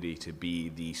opportunity to be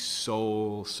the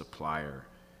sole supplier,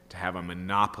 to have a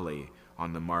monopoly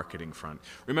on the marketing front.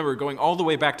 Remember, going all the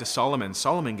way back to Solomon,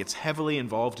 Solomon gets heavily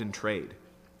involved in trade.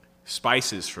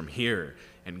 Spices from here,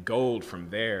 and gold from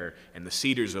there, and the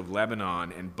cedars of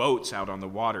Lebanon, and boats out on the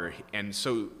water. And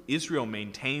so Israel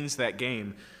maintains that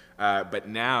game, but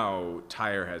now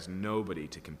Tyre has nobody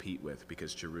to compete with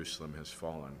because Jerusalem has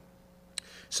fallen.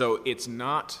 So it's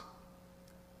not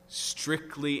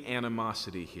strictly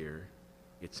animosity here,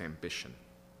 it's ambition.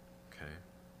 Okay.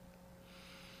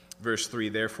 Verse 3,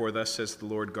 therefore, thus says the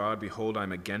Lord God, behold,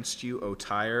 I'm against you, O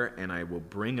Tyre, and I will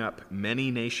bring up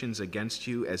many nations against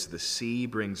you as the sea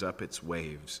brings up its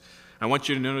waves. I want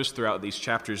you to notice throughout these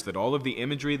chapters that all of the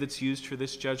imagery that's used for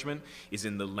this judgment is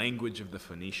in the language of the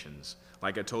Phoenicians.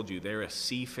 Like I told you, they're a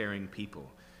seafaring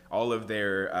people. All of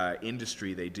their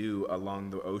industry they do along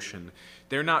the ocean.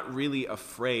 They're not really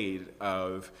afraid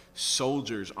of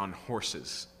soldiers on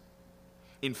horses.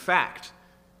 In fact,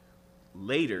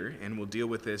 later, and we'll deal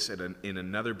with this in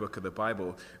another book of the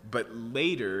Bible, but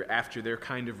later, after they're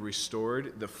kind of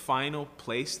restored, the final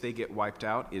place they get wiped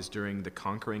out is during the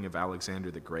conquering of Alexander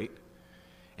the Great.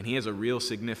 And he has a real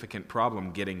significant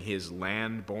problem getting his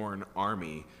land-born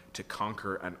army to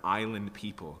conquer an island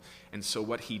people. And so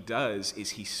what he does is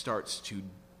he starts to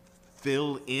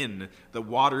fill in the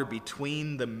water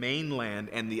between the mainland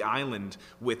and the island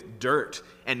with dirt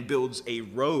and builds a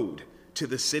road to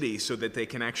the city so that they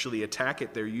can actually attack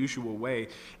it their usual way.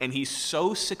 And he's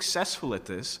so successful at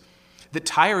this that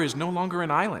Tyre is no longer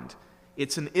an island.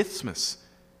 It's an isthmus.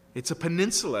 It's a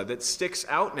peninsula that sticks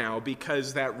out now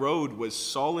because that road was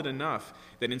solid enough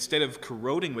that instead of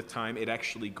corroding with time, it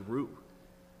actually grew.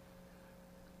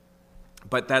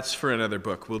 But that's for another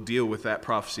book. We'll deal with that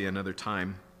prophecy another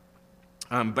time.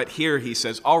 But here he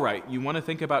says, all right, you want to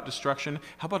think about destruction?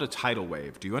 How about a tidal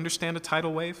wave? Do you understand a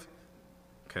tidal wave?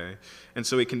 Okay. And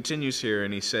so he continues here,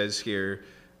 and he says here,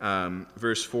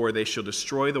 verse 4, they shall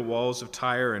destroy the walls of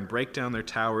Tyre and break down their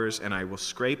towers, and I will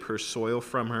scrape her soil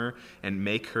from her and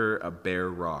make her a bare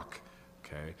rock.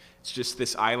 Okay. It's just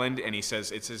this island, and he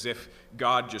says it's as if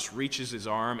God just reaches his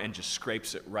arm and just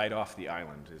scrapes it right off the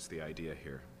island, is the idea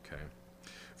here. Okay.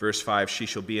 Verse 5, she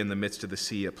shall be in the midst of the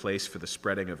sea, a place for the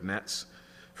spreading of nets.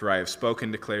 For I have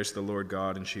spoken, declares the Lord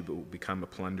God, and she will become a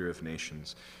plunder of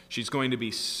nations. She's going to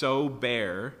be so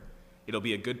bare, it'll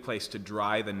be a good place to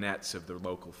dry the nets of the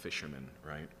local fishermen,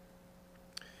 right?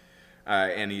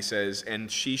 And he says,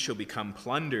 and she shall become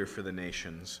plunder for the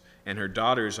nations, and her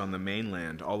daughters on the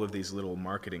mainland, all of these little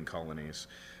marketing colonies,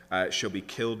 shall be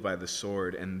killed by the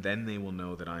sword, and then they will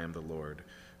know that I am the Lord.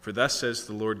 For thus says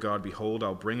the Lord God, behold,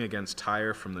 I'll bring against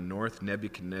Tyre from the north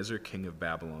Nebuchadnezzar, king of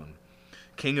Babylon,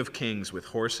 King of kings, with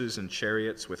horses and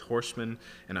chariots, with horsemen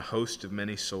and a host of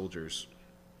many soldiers.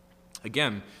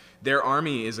 Again, their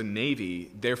army is a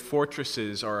navy. Their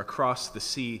fortresses are across the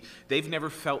sea. They've never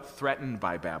felt threatened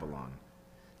by Babylon.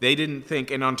 They didn't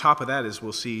think, and on top of that, as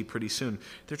we'll see pretty soon,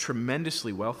 they're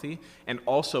tremendously wealthy and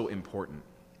also important.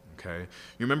 Okay?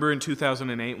 You remember in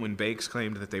 2008 when banks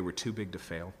claimed that they were too big to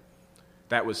fail?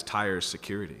 That was Tyre's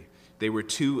security. They were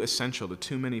too essential to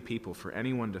too many people for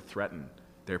anyone to threaten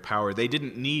their power. They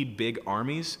didn't need big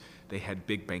armies. They had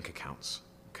big bank accounts.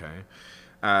 Okay?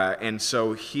 And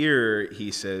so here he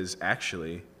says,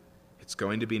 actually, it's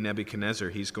going to be Nebuchadnezzar.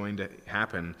 He's going to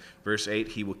happen. Verse 8,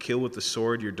 he will kill with the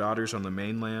sword your daughters on the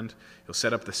mainland. He'll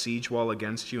set up the siege wall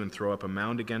against you and throw up a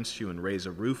mound against you and raise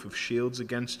a roof of shields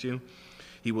against you.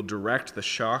 He will direct the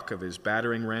shock of his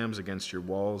battering rams against your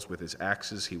walls. With his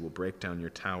axes he will break down your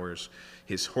towers.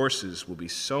 His horses will be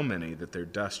so many that their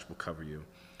dust will cover you.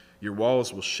 Your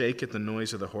walls will shake at the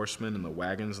noise of the horsemen and the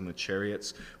wagons and the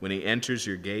chariots when he enters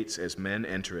your gates as men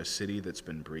enter a city that's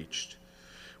been breached.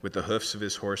 With the hoofs of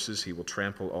his horses he will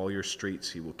trample all your streets.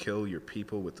 He will kill your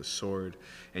people with the sword,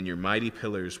 and your mighty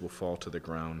pillars will fall to the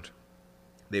ground.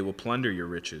 They will plunder your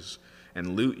riches,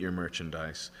 and loot your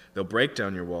merchandise. They'll break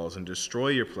down your walls and destroy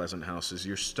your pleasant houses.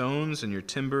 Your stones and your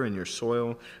timber and your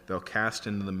soil they'll cast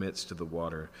into the midst of the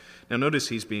water. Now notice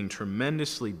he's being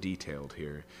tremendously detailed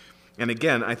here. And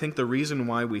again, I think the reason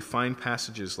why we find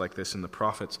passages like this in the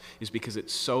prophets is because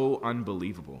it's so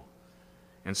unbelievable.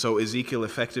 And so Ezekiel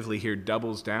effectively here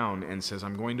doubles down and says,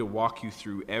 I'm going to walk you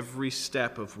through every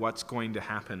step of what's going to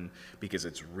happen because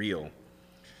it's real.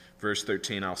 Verse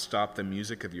 13, I'll stop the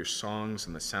music of your songs,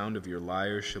 and the sound of your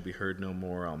lyres shall be heard no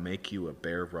more. I'll make you a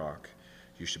bare rock.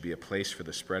 You shall be a place for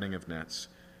the spreading of nets.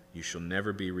 You shall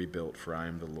never be rebuilt, for I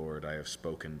am the Lord. I have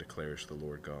spoken, declares the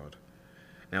Lord God.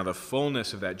 Now the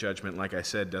fullness of that judgment, like I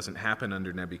said, doesn't happen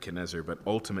under Nebuchadnezzar, but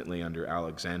ultimately under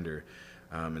Alexander.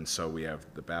 And so we have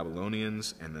the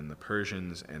Babylonians, and then the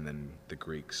Persians, and then the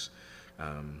Greeks.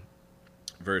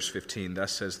 Verse 15,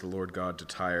 thus says the Lord God to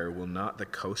Tyre, will not the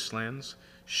coastlands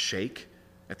shake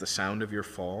at the sound of your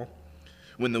fall?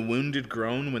 When the wounded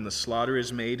groan, when the slaughter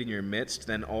is made in your midst,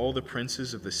 then all the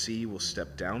princes of the sea will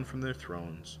step down from their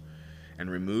thrones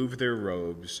and remove their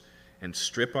robes and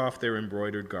strip off their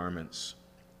embroidered garments.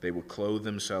 They will clothe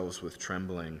themselves with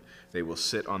trembling. They will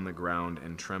sit on the ground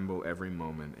and tremble every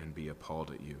moment and be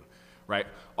appalled at you. Right?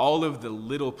 All of the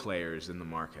little players in the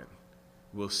market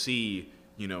will see,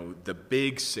 the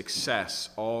big success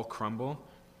all crumble,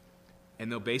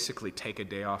 and they'll basically take a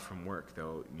day off from work.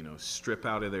 They'll, strip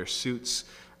out of their suits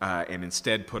and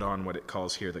instead put on what it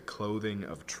calls here the clothing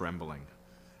of trembling.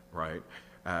 Right?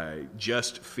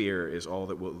 Just fear is all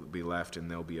that will be left,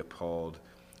 and they'll be appalled.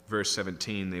 Verse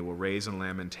 17, they will raise a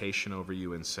lamentation over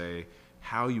you and say,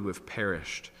 how you have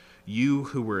perished, you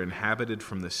who were inhabited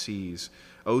from the seas.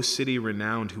 O city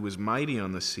renowned, who was mighty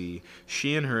on the sea,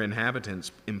 she and her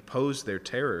inhabitants imposed their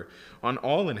terror on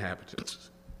all inhabitants.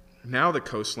 Now the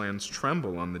coastlands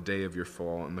tremble on the day of your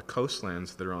fall, and the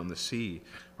coastlands that are on the sea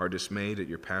are dismayed at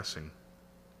your passing.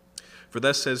 For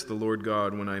thus says the Lord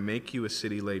God, when I make you a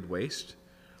city laid waste,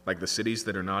 like the cities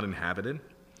that are not inhabited,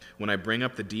 when I bring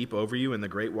up the deep over you and the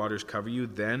great waters cover you,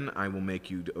 then I will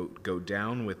make you go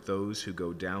down with those who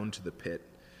go down to the pit.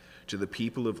 To the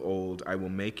people of old, I will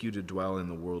make you to dwell in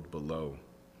the world below,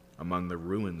 among the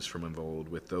ruins from of old,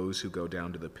 with those who go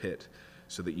down to the pit,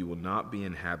 so that you will not be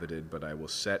inhabited, but I will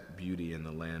set beauty in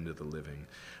the land of the living.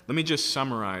 Let me just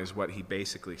summarize what he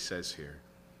basically says here.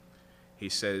 He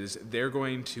says, they're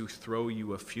going to throw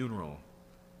you a funeral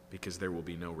because there will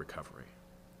be no recovery.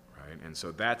 Right? And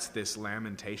so that's this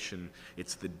lamentation.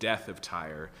 It's the death of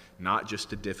Tyre, not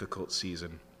just a difficult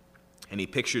season. And he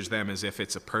pictures them as if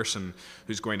it's a person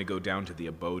who's going to go down to the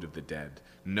abode of the dead.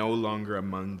 No longer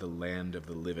among the land of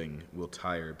the living will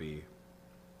Tyre be.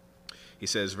 He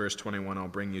says, verse 21, I'll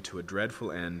bring you to a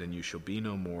dreadful end, and you shall be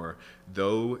no more.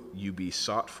 Though you be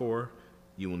sought for,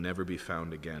 you will never be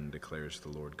found again, declares the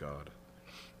Lord God.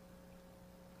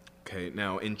 Okay,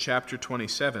 now in chapter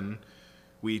 27,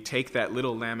 we take that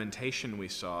little lamentation we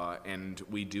saw and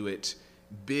we do it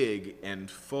big and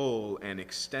full and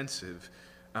extensive.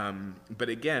 But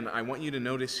again, I want you to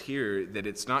notice here that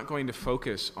it's not going to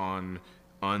focus on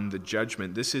the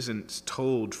judgment. This isn't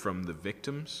told from the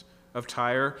victims of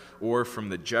Tyre or from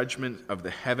the judgment of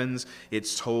the heavens.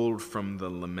 It's told from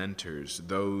the lamenters,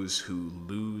 those who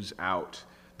lose out,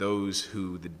 those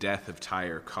who the death of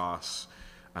Tyre costs.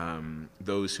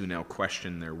 Those who now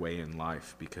question their way in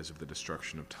life because of the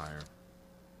destruction of Tyre.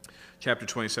 Chapter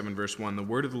 27, verse 1, the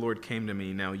word of the Lord came to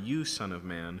me, now you, son of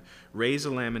man, raise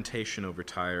a lamentation over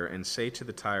Tyre, and say to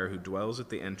the Tyre who dwells at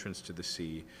the entrance to the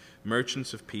sea,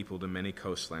 merchants of people to many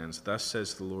coastlands, thus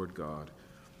says the Lord God,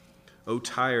 O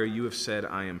Tyre, you have said,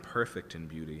 I am perfect in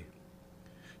beauty.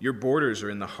 Your borders are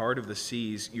in the heart of the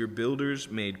seas. Your builders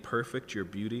made perfect your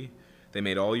beauty. They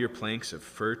made all your planks of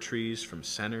fir trees from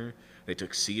Senir. They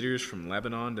took cedars from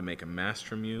Lebanon to make a mast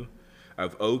from you.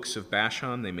 Of oaks of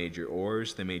Bashan they made your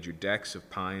oars. They made your decks of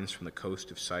pines from the coast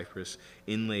of Cyprus,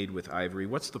 inlaid with ivory.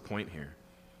 What's the point here?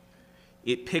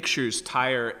 It pictures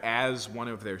Tyre as one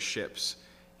of their ships,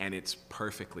 and it's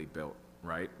perfectly built,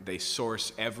 right? They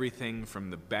source everything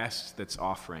from the best that's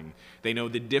offering. They know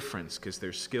the difference, because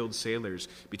they're skilled sailors,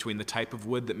 between the type of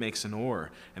wood that makes an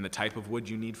oar and the type of wood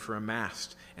you need for a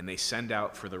mast, and they send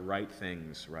out for the right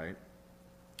things, right?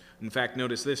 In fact,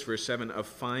 notice this, verse 7, of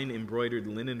fine embroidered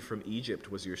linen from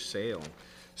Egypt was your sail,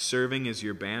 serving as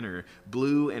your banner.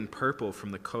 Blue and purple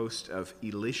from the coast of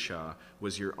Elisha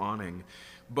was your awning.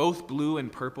 Both blue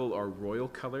and purple are royal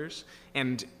colors,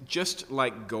 and just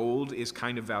like gold is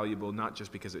kind of valuable, not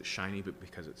just because it's shiny, but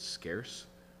because it's scarce.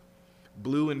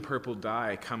 Blue and purple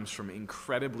dye comes from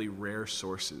incredibly rare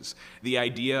sources. The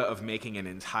idea of making an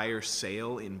entire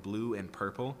sail in blue and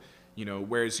purple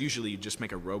Whereas usually you just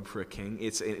make a robe for a king,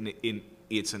 it's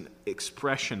an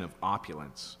expression of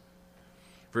opulence.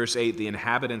 Verse 8, the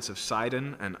inhabitants of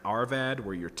Sidon and Arvad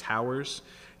were your towers.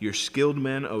 Your skilled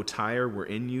men, O Tyre, were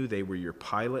in you. They were your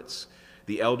pilots.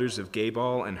 The elders of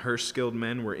Gabal and her skilled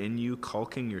men were in you,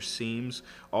 caulking your seams.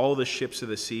 All the ships of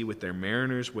the sea with their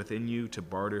mariners within you to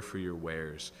barter for your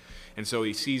wares. And so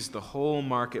he sees the whole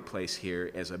marketplace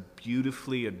here as a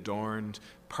beautifully adorned,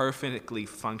 perfectly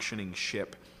functioning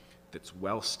ship that's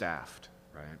well-staffed,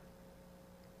 right?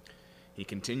 He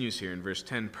continues here in verse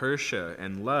 10, Persia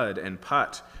and Lud and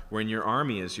Put were in your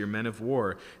army as your men of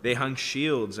war. They hung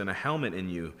shields and a helmet in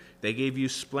you. They gave you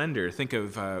splendor. Think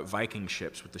of Viking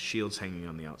ships with the shields hanging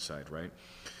on the outside, right?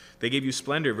 They gave you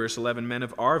splendor. Verse 11, men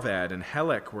of Arvad and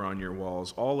Helek were on your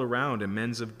walls all around, and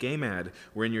men of Gamad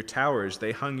were in your towers.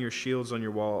 They hung your shields on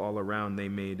your wall all around. They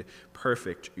made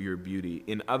perfect your beauty.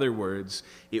 In other words,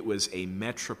 it was a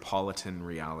metropolitan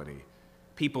reality.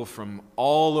 People from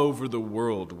all over the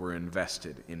world were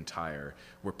invested in Tyre,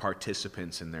 were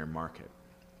participants in their market.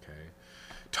 Okay.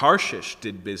 Tarshish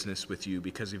did business with you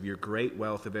because of your great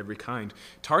wealth of every kind.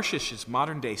 Tarshish is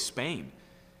modern-day Spain.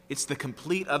 It's the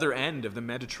complete other end of the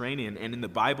Mediterranean, and in the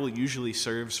Bible usually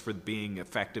serves for being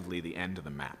effectively the end of the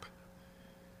map.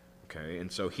 Okay,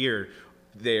 and so here,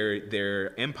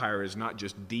 their empire is not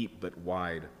just deep, but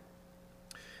wide.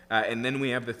 And then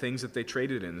we have the things that they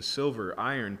traded in. Silver,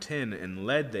 iron, tin, and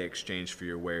lead they exchanged for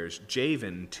your wares.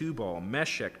 Javan, Tubal,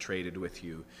 Meshech traded with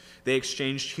you. They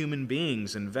exchanged human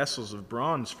beings and vessels of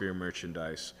bronze for your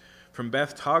merchandise. From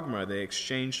Beth Togma they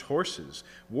exchanged horses,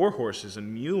 war horses,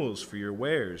 and mules for your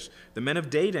wares. The men of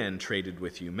Dedan traded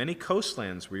with you. Many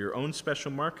coastlands were your own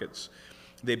special markets.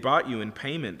 They bought you in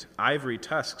payment ivory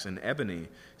tusks and ebony.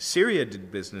 Syria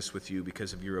did business with you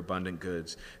because of your abundant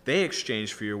goods. They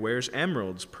exchanged for your wares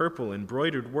emeralds, purple,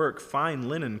 embroidered work, fine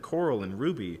linen, coral, and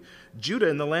ruby. Judah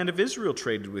and the land of Israel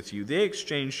traded with you. They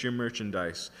exchanged your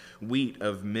merchandise, wheat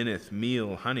of Minnith,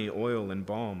 meal, honey, oil, and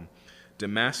balm.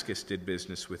 Damascus did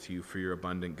business with you for your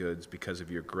abundant goods because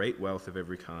of your great wealth of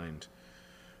every kind.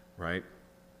 Right?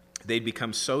 They'd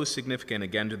become so significant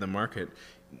again to the market.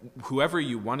 Whoever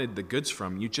you wanted the goods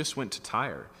from, you just went to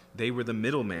Tyre. They were the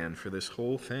middleman for this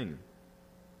whole thing.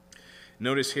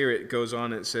 Notice here it goes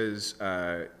on, it says,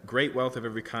 great wealth of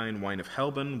every kind, wine of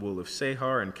Helbon, wool of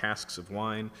Sehar, and casks of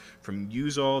wine. From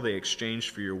Uzal they exchanged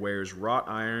for your wares wrought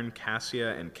iron,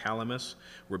 cassia, and calamus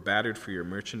were battered for your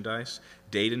merchandise.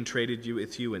 Dedan traded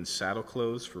with you in saddle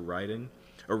clothes for riding.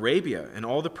 Arabia and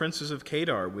all the princes of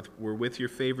Kedar were with your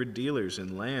favored dealers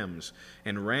in lambs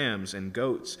and rams and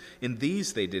goats. In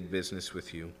these they did business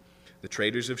with you. The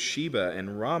traders of Sheba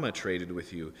and Ramah traded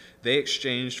with you. They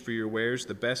exchanged for your wares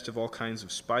the best of all kinds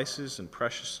of spices and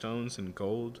precious stones and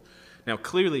gold. Now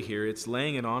clearly here it's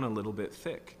laying it on a little bit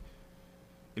thick.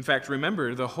 In fact,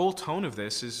 remember, the whole tone of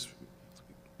this is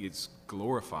it's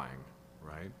glorifying,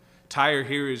 right? Tyre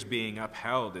here is being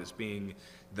upheld as being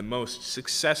the most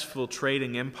successful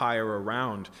trading empire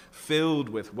around, filled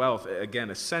with wealth, again,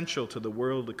 essential to the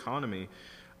world economy.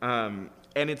 And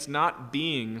it's not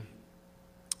being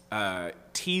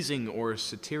teasing or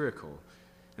satirical.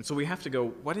 And so we have to go,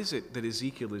 what is it that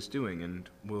Ezekiel is doing? And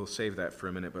we'll save that for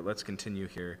a minute, but let's continue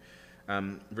here.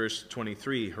 Verse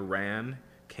 23, Haran,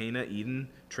 Cana, Eden,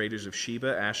 traders of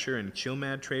Sheba, Asher, and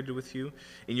Chilmad traded with you.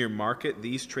 In your market,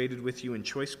 these traded with you in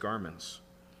choice garments,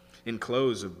 in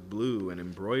clothes of blue and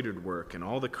embroidered work, and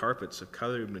all the carpets of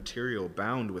colored material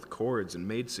bound with cords and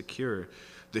made secure.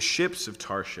 The ships of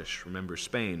Tarshish, remember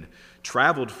Spain,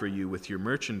 traveled for you with your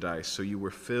merchandise, so you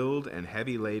were filled and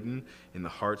heavy laden in the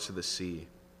hearts of the sea.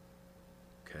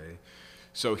 Okay,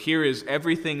 so here is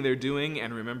everything they're doing,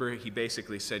 and remember he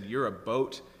basically said, you're a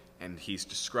boat, and he's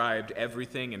described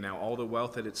everything and now all the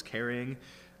wealth that it's carrying,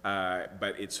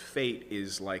 but its fate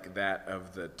is like that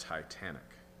of the Titanic.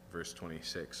 Verse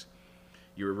 26,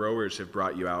 your rowers have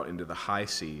brought you out into the high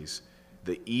seas.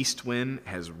 The east wind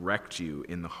has wrecked you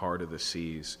in the heart of the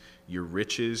seas. Your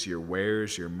riches, your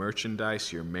wares, your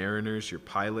merchandise, your mariners, your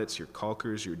pilots, your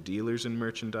caulkers, your dealers in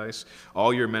merchandise,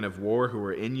 all your men of war who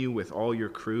are in you with all your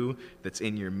crew that's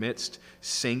in your midst,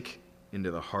 sink into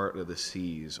the heart of the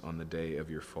seas on the day of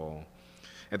your fall.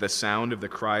 At the sound of the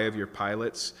cry of your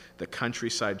pilots, the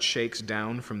countryside shakes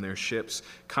down from their ships.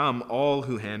 Come, all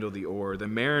who handle the oar, the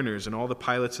mariners and all the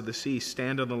pilots of the sea,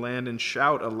 stand on the land and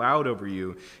shout aloud over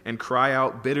you and cry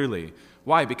out bitterly.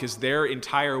 Why? Because their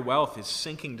entire wealth is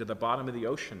sinking to the bottom of the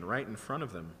ocean right in front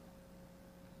of them.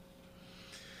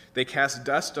 They cast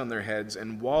dust on their heads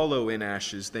and wallow in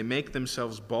ashes. They make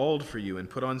themselves bald for you and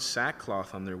put on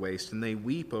sackcloth on their waist, and they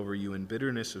weep over you in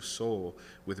bitterness of soul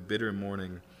with bitter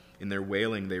mourning. In their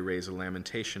wailing they raise a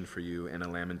lamentation for you and a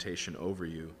lamentation over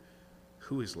you.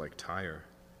 Who is like Tyre?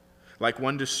 Like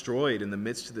one destroyed in the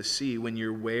midst of the sea, when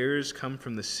your wares come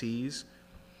from the seas.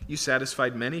 You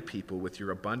satisfied many people with your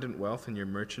abundant wealth and your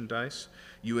merchandise.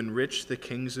 You enriched the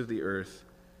kings of the earth.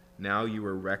 Now you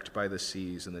are wrecked by the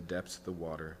seas and the depths of the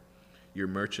water. Your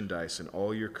merchandise and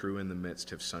all your crew in the midst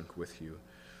have sunk with you.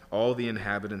 All the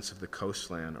inhabitants of the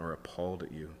coastland are appalled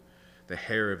at you. The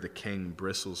hair of the king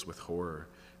bristles with horror.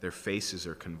 Their faces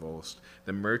are convulsed.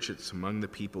 The merchants among the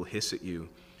people hiss at you.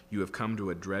 You have come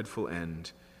to a dreadful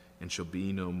end and shall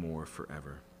be no more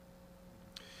forever.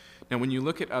 Now, when you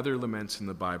look at other laments in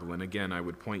the Bible, and again, I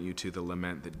would point you to the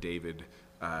lament that David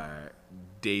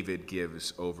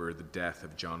gives over the death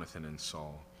of Jonathan and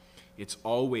Saul. It's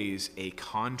always a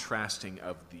contrasting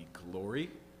of the glory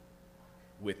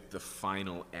with the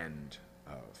final end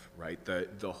of, right?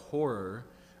 The horror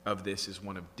of this is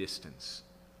one of distance.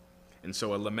 And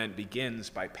so a lament begins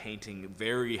by painting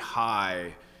very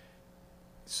high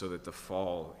so that the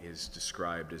fall is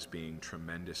described as being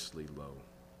tremendously low.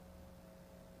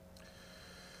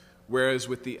 Whereas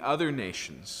with the other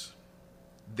nations,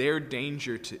 their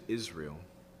danger to Israel,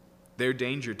 their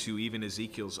danger to even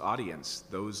Ezekiel's audience,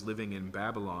 those living in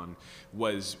Babylon,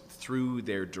 was through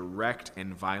their direct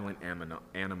and violent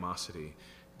animosity.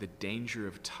 The danger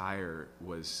of Tyre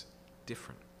was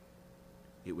different.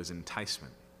 It was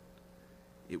enticement.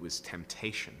 It was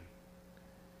temptation.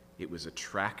 It was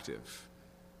attractive,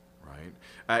 right?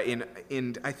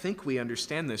 And I think we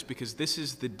understand this because this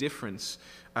is the difference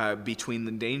between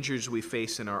the dangers we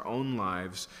face in our own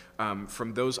lives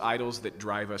from those idols that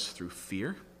drive us through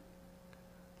fear,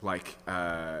 like,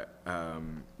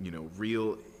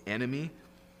 real enemy,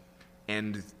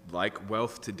 and like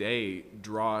wealth today,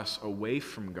 draw us away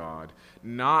from God,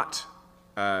 not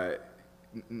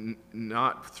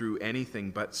through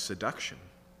anything but seduction.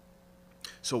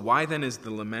 So why then is the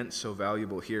lament so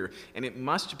valuable here? And it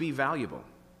must be valuable.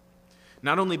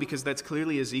 Not only because that's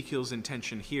clearly Ezekiel's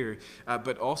intention here,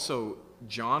 but also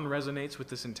John resonates with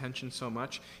this intention so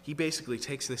much. He basically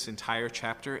takes this entire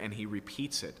chapter and he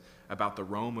repeats it about the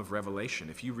Rome of Revelation.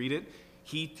 If you read it,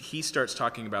 he starts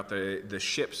talking about the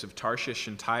ships of Tarshish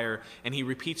and Tyre, and he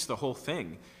repeats the whole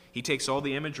thing. He takes all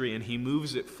the imagery and he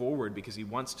moves it forward because he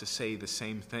wants to say the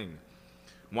same thing.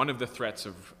 One of the threats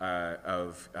of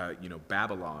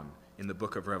Babylon in the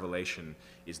book of Revelation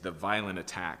is the violent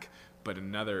attack, but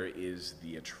another is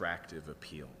the attractive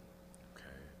appeal. Okay,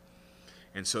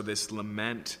 and so this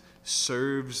lament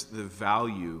serves the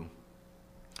value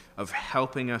of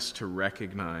helping us to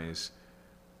recognize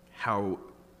how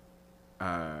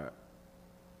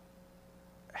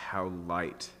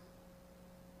light,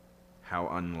 how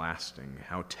unlasting,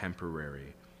 how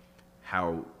temporary,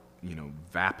 how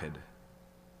vapid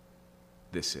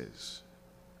this is.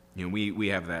 We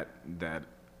have that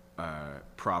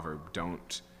proverb,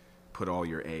 don't put all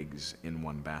your eggs in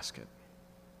one basket.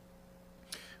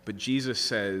 But Jesus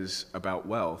says about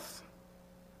wealth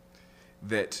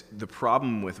that the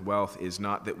problem with wealth is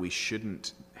not that we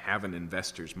shouldn't have an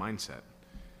investor's mindset,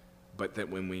 but that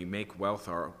when we make wealth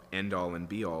our end-all and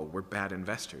be-all, we're bad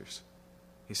investors.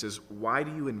 He says, why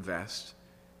do you invest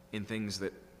in things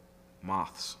that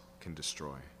moths can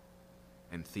destroy,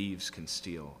 and thieves can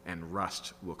steal, and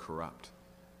rust will corrupt?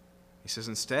 He says,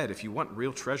 instead, if you want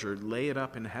real treasure, lay it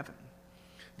up in heaven.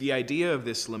 The idea of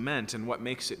this lament and what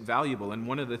makes it valuable, and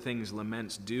one of the things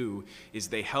laments do, is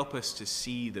they help us to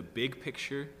see the big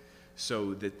picture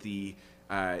so that the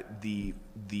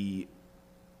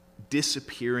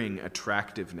disappearing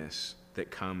attractiveness that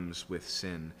comes with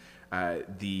sin,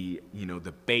 the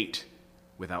bait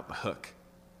without the hook,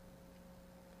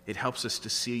 it helps us to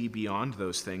see beyond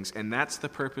those things, and that's the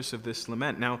purpose of this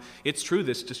lament. Now, it's true,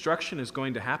 this destruction is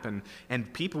going to happen,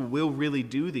 and people will really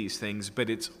do these things, but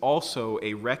it's also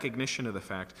a recognition of the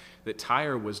fact that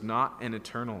Tyre was not an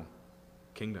eternal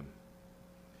kingdom.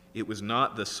 It was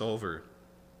not the solver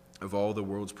of all the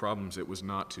world's problems. It was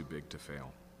not too big to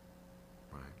fail.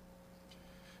 Right?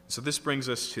 So this brings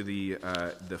us to the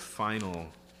final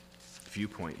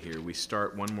viewpoint here. We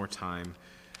start one more time,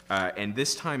 and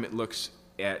this time it looks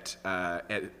at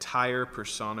Tyre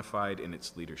personified in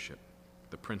its leadership,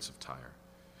 the Prince of Tyre.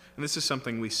 And this is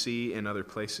something we see in other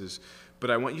places,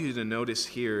 but I want you to notice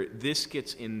here, this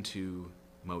gets into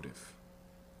motive.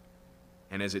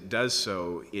 And as it does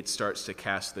so, it starts to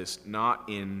cast this not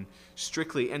in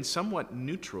strictly and somewhat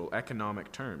neutral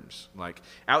economic terms. Like,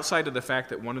 outside of the fact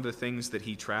that one of the things that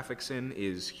he traffics in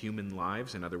is human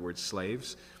lives, in other words,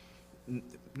 slaves,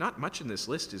 not much in this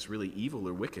list is really evil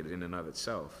or wicked in and of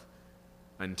itself.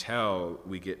 until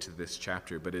we get to this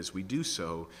chapter. But as we do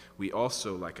so, we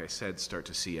also, like I said, start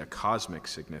to see a cosmic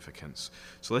significance.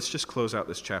 So let's just close out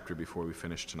this chapter before we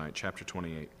finish tonight. Chapter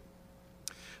 28.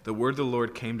 The word of the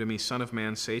Lord came to me, Son of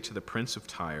man, say to the prince of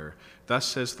Tyre, thus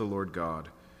says the Lord God,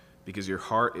 because your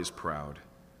heart is proud,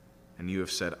 and you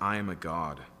have said, I am a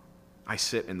god. I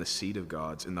sit in the seat of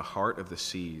gods, in the heart of the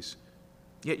seas.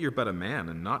 Yet you're but a man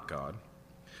and not God,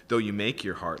 though you make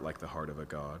your heart like the heart of a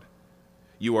god.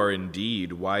 You are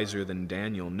indeed wiser than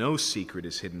Daniel. No secret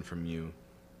is hidden from you.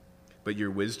 But your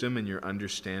wisdom and your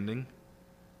understanding,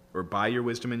 or by your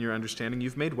wisdom and your understanding,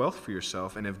 you've made wealth for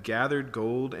yourself and have gathered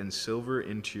gold and silver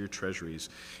into your treasuries.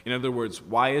 In other words,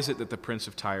 why is it that the prince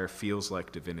of Tyre feels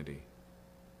like divinity?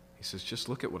 He says, just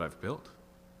look at what I've built.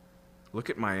 Look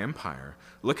at my empire.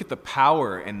 Look at the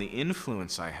power and the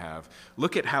influence I have.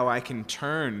 Look at how I can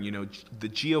turn, the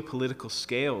geopolitical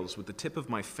scales with the tip of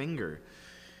my finger.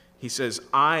 He says,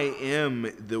 I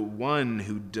am the one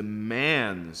who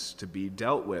demands to be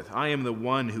dealt with. I am the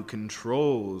one who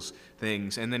controls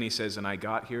things. And then he says, and I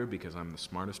got here because I'm the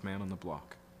smartest man on the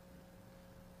block.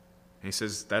 And he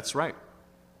says, that's right.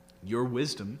 Your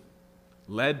wisdom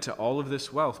led to all of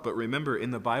this wealth. But remember,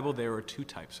 in the Bible, there are two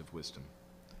types of wisdom.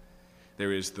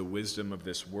 There is the wisdom of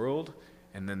this world,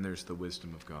 and then there's the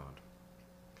wisdom of God.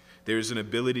 There's an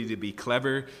ability to be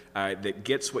clever that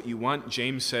gets what you want.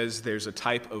 James says there's a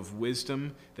type of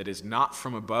wisdom that is not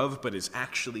from above, but is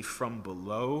actually from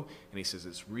below. And he says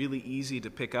it's really easy to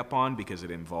pick up on because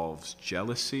it involves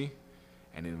jealousy,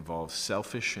 and it involves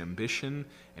selfish ambition,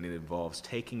 and it involves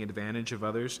taking advantage of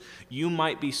others. You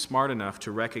might be smart enough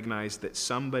to recognize that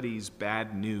somebody's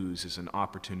bad news is an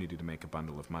opportunity to make a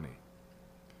bundle of money.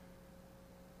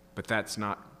 But that's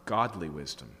not godly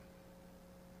wisdom.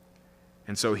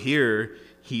 And so here,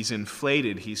 he's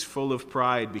inflated, he's full of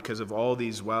pride because of all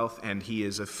these wealth, and he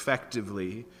is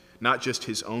effectively not just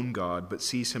his own God, but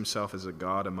sees himself as a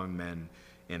God among men,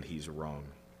 and he's wrong.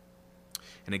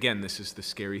 And again, this is the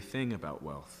scary thing about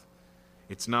wealth.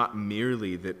 It's not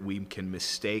merely that we can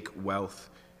mistake wealth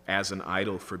as an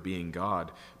idol for being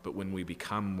God, but when we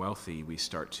become wealthy, we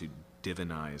start to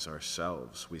divinize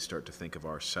ourselves. We start to think of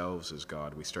ourselves as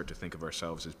God. We start to think of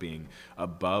ourselves as being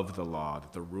above the law,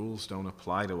 that the rules don't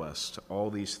apply to us, to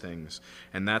all these things.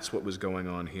 And that's what was going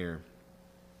on here.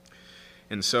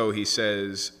 And so he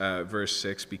says, verse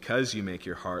 6, because you make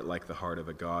your heart like the heart of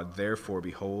a god, therefore,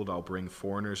 behold, I'll bring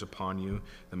foreigners upon you,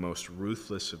 the most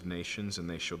ruthless of nations, and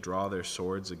they shall draw their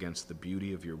swords against the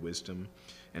beauty of your wisdom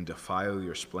and defile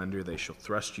your splendor. They shall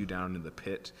thrust you down in the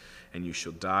pit, and you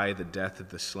shall die the death of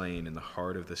the slain in the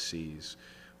heart of the seas.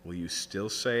 Will you still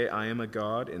say, I am a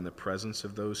god, in the presence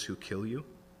of those who kill you?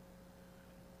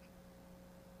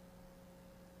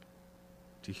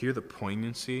 Do you hear the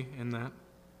poignancy in that?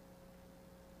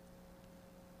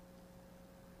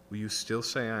 Will you still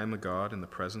say, I am a god, in the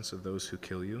presence of those who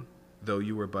kill you? Though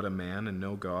you were but a man and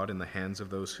no God in the hands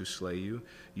of those who slay you,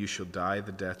 you shall die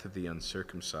the death of the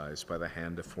uncircumcised by the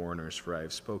hand of foreigners, for I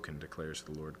have spoken, declares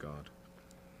the Lord God.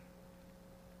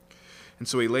 And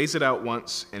so he lays it out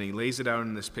once, and he lays it out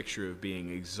in this picture of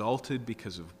being exalted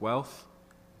because of wealth,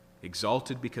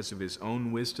 exalted because of his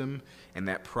own wisdom, and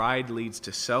that pride leads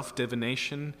to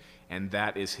self-divination, and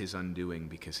that is his undoing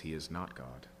because he is not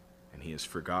God, and he has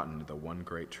forgotten the one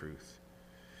great truth.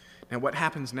 Now, what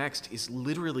happens next is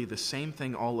literally the same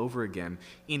thing all over again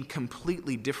in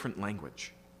completely different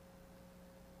language.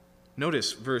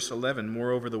 Notice verse 11,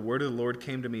 moreover, the word of the Lord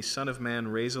came to me, Son of man,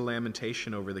 raise a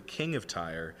lamentation over the king of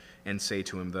Tyre, and say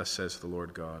to him, thus says the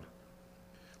Lord God.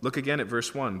 Look again at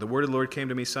verse 1. The word of the Lord came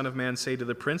to me, Son of man, say to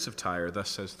the prince of Tyre, thus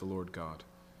says the Lord God.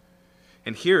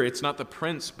 And here, it's not the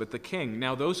prince, but the king.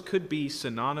 Now, those could be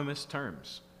synonymous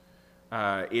terms.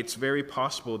 It's very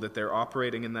possible that they're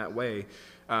operating in that way.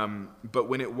 But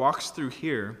when it walks through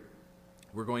here,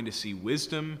 we're going to see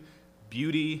wisdom,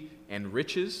 beauty, and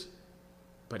riches,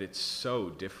 but it's so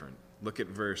different. Look at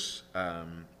verse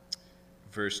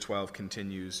 12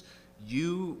 continues,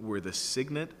 you were the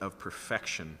signet of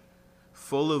perfection,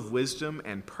 full of wisdom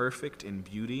and perfect in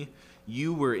beauty.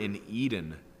 You were in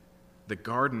Eden, the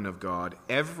garden of God.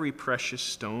 Every precious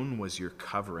stone was your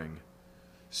covering,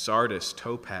 sardius,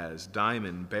 topaz,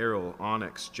 diamond, beryl,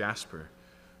 onyx, jasper.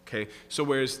 Okay, so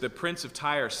whereas the prince of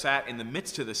Tyre sat in the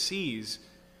midst of the seas,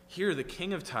 here the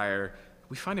king of Tyre,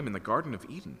 we find him in the Garden of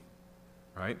Eden,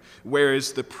 right?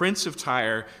 Whereas the prince of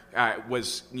Tyre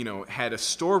had a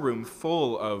storeroom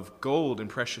full of gold and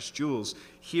precious jewels,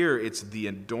 here it's the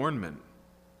adornment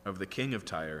of the king of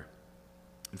Tyre.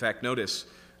 In fact, notice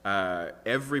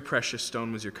Every precious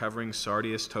stone was your covering: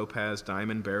 sardius, topaz,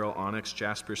 diamond, beryl, onyx,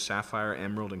 jasper, sapphire,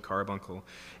 emerald, and carbuncle.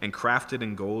 And crafted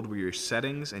in gold were your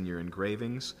settings and your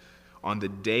engravings. On the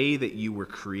day that you were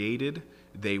created,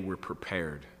 they were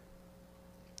prepared.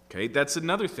 Okay, that's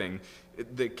another thing.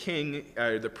 The king,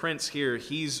 the prince here,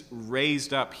 he's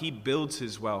raised up, he builds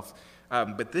his wealth.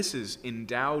 But this is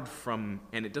endowed from,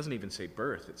 and it doesn't even say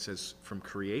birth, it says from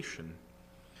creation.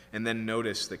 And then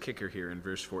notice the kicker here in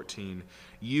verse 14.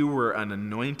 You were an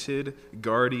anointed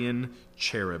guardian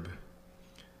cherub.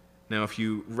 Now, if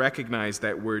you recognize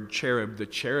that word cherub, the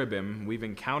cherubim we've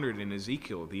encountered in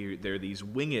Ezekiel, they're these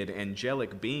winged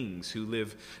angelic beings who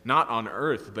live not on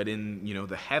earth, but in,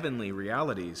 the heavenly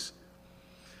realities.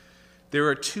 There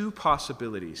are two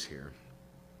possibilities here.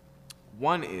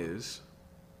 One is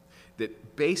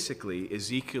that basically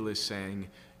Ezekiel is saying,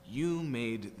 you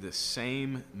made the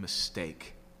same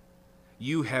mistake.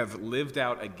 You have lived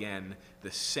out again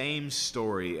the same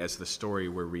story as the story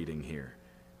we're reading here.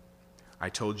 I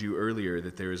told you earlier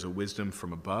that there is a wisdom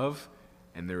from above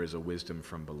and there is a wisdom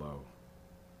from below.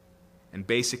 And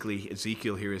basically,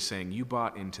 Ezekiel here is saying, you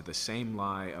bought into the same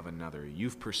lie of another.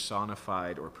 You've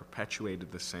personified or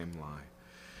perpetuated the same lie.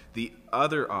 The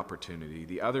other opportunity,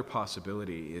 the other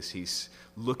possibility is he's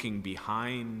looking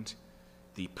behind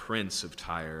the prince of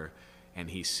Tyre and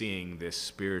he's seeing this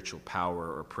spiritual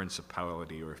power or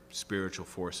principality or spiritual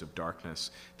force of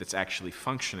darkness that's actually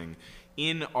functioning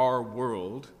in our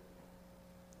world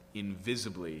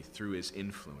invisibly through his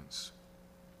influence.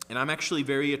 And I'm actually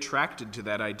very attracted to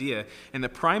that idea, and the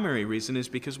primary reason is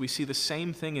because we see the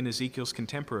same thing in Ezekiel's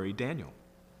contemporary, Daniel.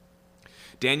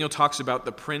 Daniel talks about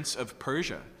the prince of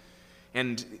Persia,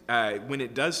 and when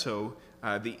it does so,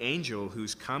 the angel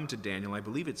who's come to Daniel, I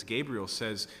believe it's Gabriel,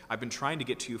 says, I've been trying to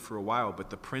get to you for a while, but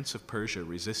the prince of Persia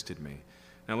resisted me.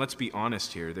 Now let's be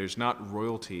honest here, there's not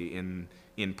royalty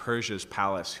in Persia's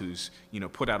palace who's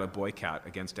put out a boycott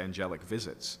against angelic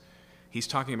visits. He's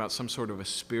talking about some sort of a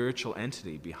spiritual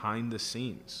entity behind the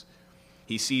scenes.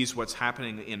 He sees what's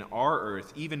happening in our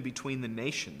earth, even between the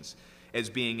nations, as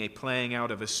being a playing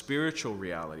out of a spiritual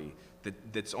reality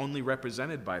that's only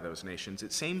represented by those nations.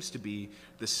 It seems to be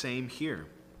the same here.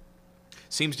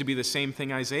 Seems to be the same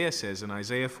thing Isaiah says in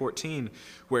Isaiah 14,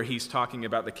 where he's talking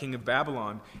about the king of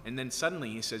Babylon, and then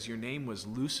suddenly he says, your name was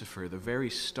Lucifer, the very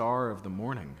star of the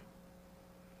morning.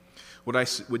 What I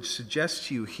would suggest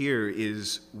to you here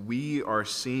is we are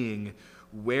seeing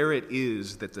where it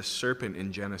is that the serpent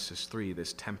in Genesis 3,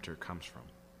 this tempter, comes from.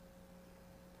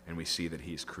 And we see that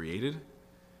he's created,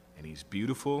 and he's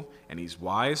beautiful, and he's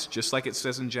wise, just like it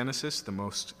says in Genesis, the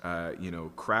most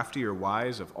crafty or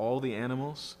wise of all the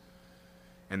animals.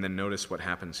 And then notice what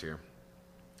happens here.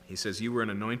 He says, you were an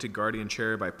anointed guardian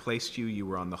cherub. I placed you. You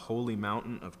were on the holy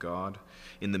mountain of God.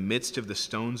 In the midst of the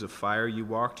stones of fire you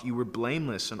walked. You were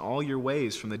blameless in all your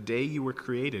ways from the day you were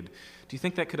created. Do you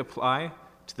think that could apply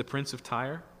to the prince of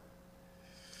Tyre?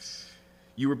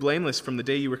 You were blameless from the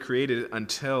day you were created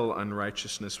until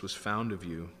unrighteousness was found of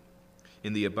you.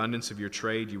 In the abundance of your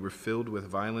trade you were filled with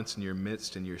violence in your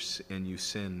midst, and you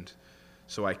sinned.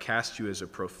 So I cast you as a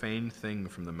profane thing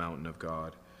from the mountain of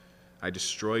God. I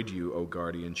destroyed you, O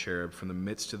guardian cherub, from the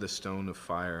midst of the stone of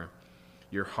fire.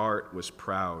 Your heart was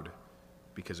proud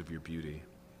because of your beauty.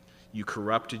 You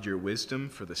corrupted your wisdom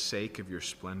for the sake of your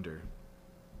splendor.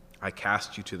 I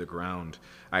cast you to the ground.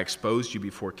 I exposed you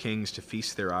before kings to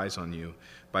feast their eyes on you.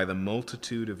 By the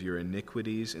multitude of your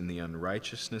iniquities and the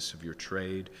unrighteousness of your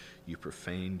trade, you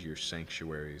profaned your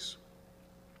sanctuaries.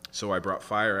 So I brought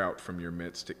fire out from your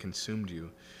midst. It consumed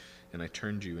you, and I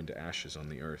turned you into ashes on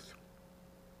the earth.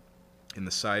 In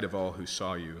the sight of all who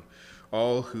saw you,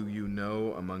 all who you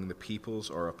know among the peoples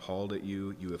are appalled at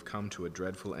you. You have come to a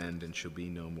dreadful end and shall be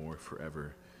no more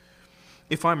forever.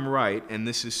 If I'm right, and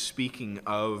this is speaking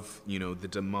of, the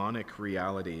demonic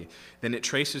reality, then it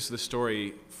traces the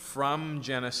story from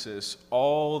Genesis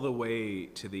all the way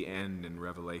to the end in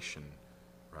Revelation,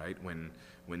 right?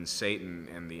 When Satan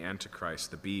and the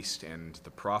Antichrist, the beast, and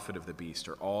the prophet of the beast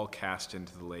are all cast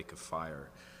into the lake of fire.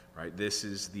 Right? This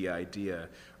is the idea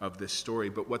of this story.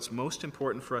 But what's most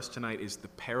important for us tonight is the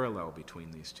parallel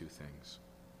between these two things.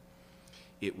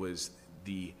 It was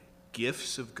the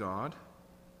gifts of God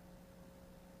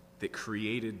that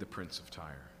created the Prince of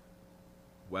Tyre.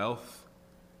 Wealth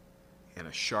and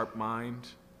a sharp mind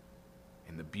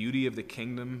and the beauty of the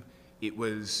kingdom. It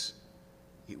was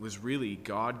really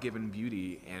God-given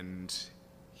beauty, and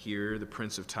here the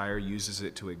Prince of Tyre uses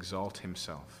it to exalt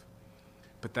himself.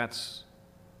 But that's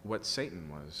what Satan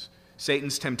was.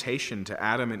 Satan's temptation to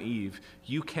Adam and Eve,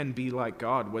 you can be like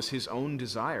God, was his own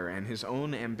desire and his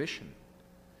own ambition.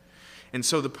 And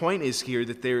so the point is here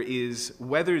that there is,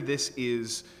 whether this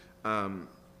is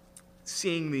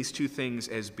seeing these two things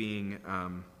as being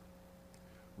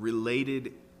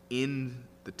related in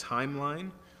the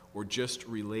timeline or just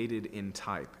related in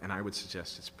type, and I would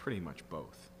suggest it's pretty much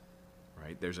both.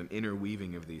 Right? There's an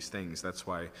interweaving of these things. That's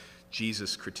why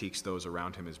Jesus critiques those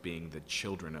around him as being the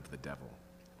children of the devil,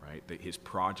 right? His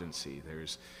progeny.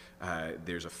 There's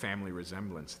a family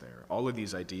resemblance there. All of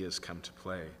these ideas come to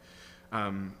play.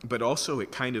 But also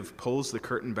it kind of pulls the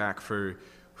curtain back for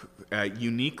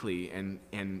uniquely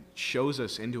and shows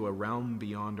us into a realm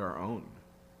beyond our own.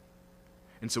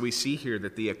 And so we see here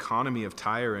that the economy of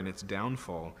Tyre and its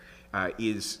downfall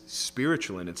is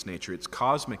spiritual in its nature. It's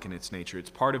cosmic in its nature. It's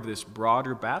part of this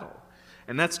broader battle.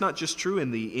 And that's not just true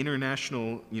in the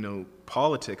international,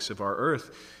 politics of our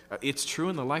earth. It's true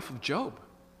in the life of Job.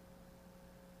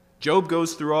 Job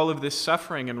goes through all of this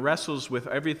suffering and wrestles with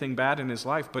everything bad in his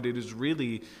life, but it is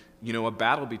really, a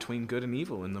battle between good and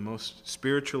evil in the most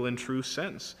spiritual and true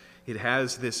sense. It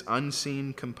has this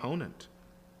unseen component.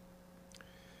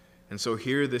 And so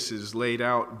here this is laid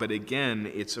out, but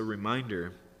again, it's a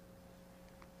reminder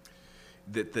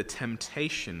that the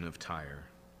temptation of Tyre,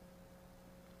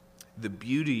 the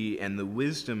beauty and the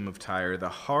wisdom of Tyre, the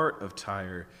heart of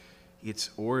Tyre,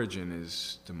 its origin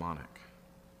is demonic.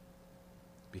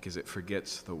 Because it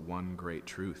forgets the one great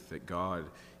truth, that God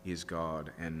is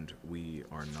God and we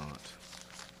are not.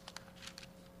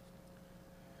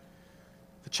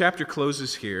 The chapter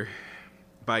closes here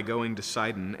by going to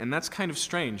Sidon, and that's kind of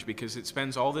strange because it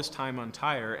spends all this time on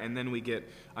Tyre, and then we get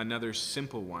another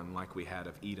simple one like we had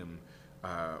of Edom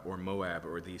or Moab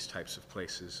or these types of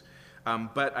places.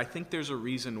 But I think there's a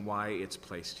reason why it's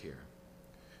placed here.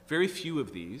 Very few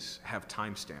of these have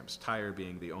timestamps, Tyre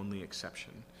being the only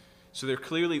exception. So they're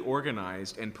clearly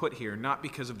organized and put here not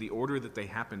because of the order that they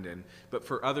happened in, but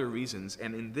for other reasons.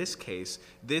 And in this case,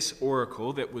 this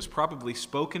oracle that was probably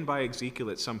spoken by Ezekiel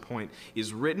at some point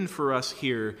is written for us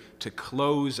here to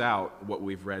close out what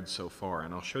we've read so far.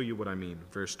 And I'll show you what I mean.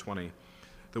 Verse 20.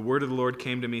 The word of the Lord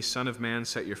came to me, Son of man,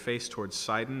 set your face towards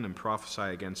Sidon and prophesy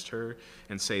against her,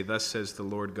 and say, Thus says the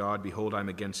Lord God, Behold, I'm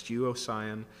against you, O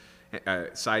Sidon,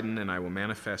 and I will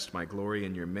manifest my glory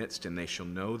in your midst, and they shall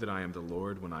know that I am the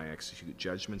Lord when I execute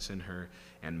judgments in her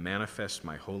and manifest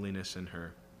my holiness in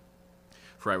her.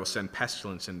 For I will send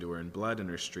pestilence into her, and blood in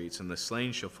her streets, and the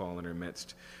slain shall fall in her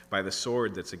midst, by the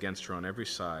sword that's against her on every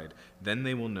side. Then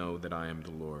they will know that I am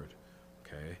the Lord.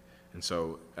 Okay? And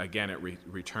so, again, it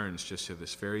returns just to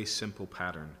this very simple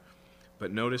pattern.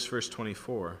 But notice verse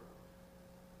 24.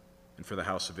 And for the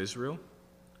house of Israel,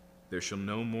 there shall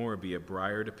no more be a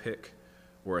briar to pick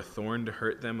or a thorn to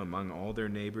hurt them among all their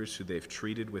neighbors who they've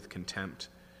treated with contempt.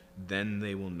 Then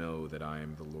they will know that I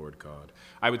am the Lord God.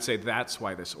 I would say that's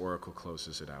why this oracle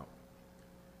closes it out.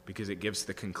 Because it gives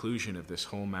the conclusion of this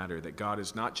whole matter, that God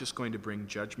is not just going to bring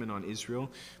judgment on Israel,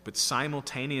 but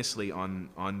simultaneously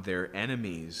on their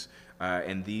enemies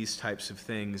and these types of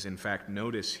things. In fact,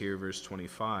 notice here, verse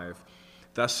 25,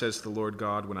 Thus says the Lord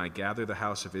God, when I gather the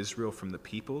house of Israel from the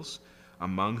peoples,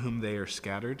 among whom they are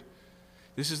scattered.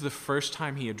 This is the first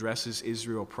time he addresses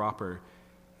Israel proper,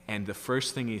 and the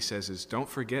first thing he says is, don't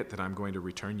forget that I'm going to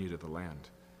return you to the land.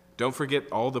 Don't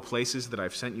forget all the places that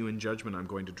I've sent you in judgment I'm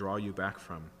going to draw you back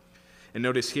from. And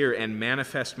notice here, and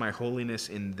manifest my holiness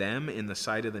in them in the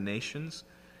sight of the nations,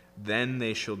 then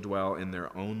they shall dwell in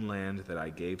their own land that I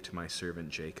gave to my servant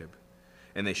Jacob.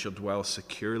 And they shall dwell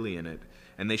securely in it.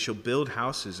 And they shall build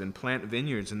houses and plant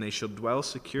vineyards, and they shall dwell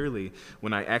securely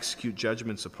when I execute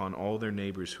judgments upon all their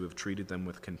neighbors who have treated them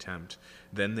with contempt.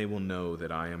 Then they will know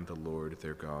that I am the Lord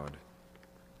their God.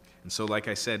 And so, like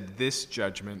I said, this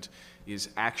judgment is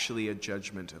actually a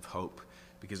judgment of hope,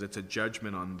 because it's a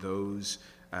judgment on those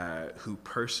who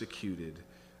persecuted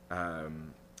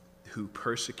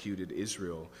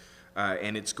Israel.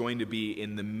 And it's going to be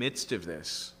in the midst of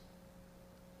this,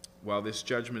 while this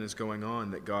judgment is going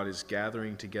on, that God is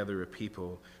gathering together a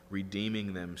people,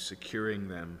 redeeming them, securing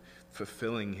them,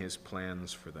 fulfilling his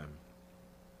plans for them.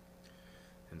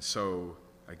 And so,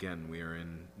 again, we are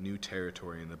in new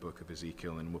territory in the book of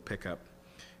Ezekiel, and we'll pick up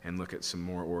and look at some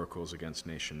more oracles against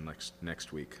nation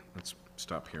next week. Let's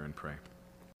stop here and pray.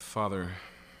 Father,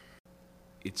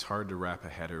 it's hard to wrap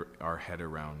our head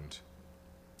around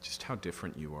just how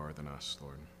different you are than us,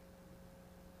 Lord.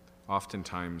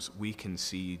 Oftentimes, we can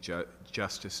see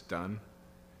justice done,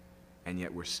 and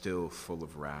yet we're still full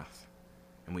of wrath.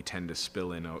 And we tend to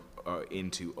spill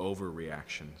into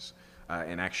overreactions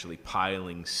and actually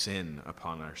piling sin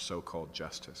upon our so-called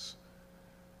justice.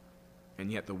 And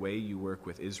yet the way you work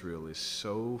with Israel is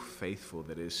so faithful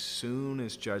that as soon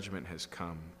as judgment has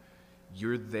come,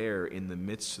 You're there in the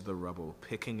midst of the rubble,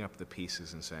 picking up the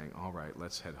pieces and saying, all right,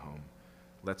 let's head home.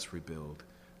 Let's rebuild.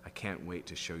 I can't wait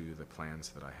to show you the plans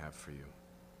that I have for you.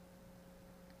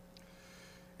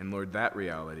 And Lord, that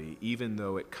reality, even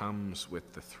though it comes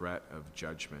with the threat of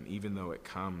judgment, even though it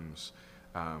comes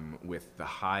with the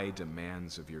high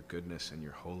demands of your goodness and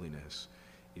your holiness,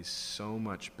 is so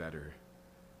much better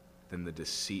than the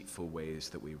deceitful ways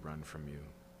that we run from you,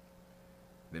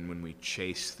 than when we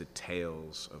chase the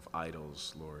tails of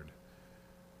idols, Lord,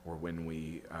 or when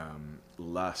we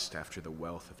lust after the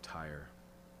wealth of Tyre.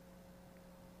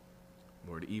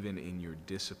 Lord, even in your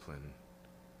discipline,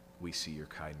 we see your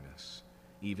kindness.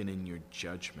 Even in your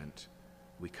judgment,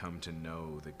 we come to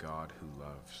know the God who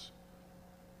loves.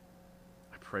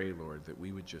 I pray, Lord, that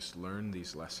we would just learn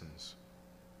these lessons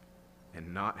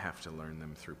and not have to learn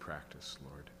them through practice,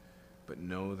 Lord, but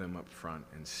know them up front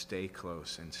and stay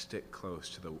close and stick close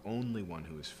to the only one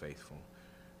who is faithful,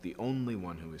 the only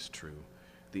one who is true,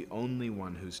 the only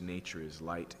one whose nature is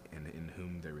light and in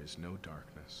whom there is no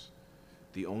darkness,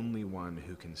 the only one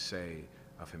who can say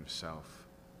of himself,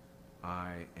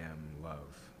 I am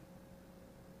love.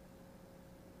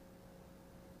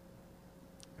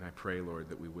 And I pray, Lord,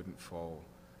 that we wouldn't fall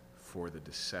for the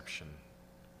deception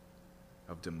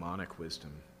of demonic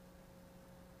wisdom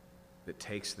that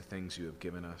takes the things you have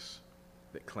given us,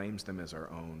 that claims them as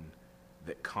our own,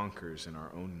 that conquers in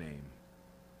our own name,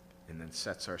 and then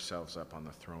sets ourselves up on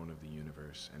the throne of the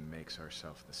universe and makes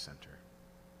ourselves the center.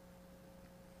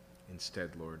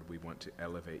 Instead, Lord, we want to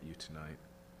elevate you tonight.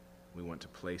 We want to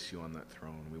place you on that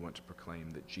throne. We want to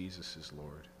proclaim that Jesus is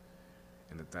Lord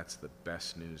and that that's the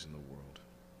best news in the world.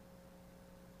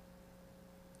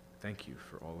 Thank you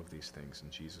for all of these things.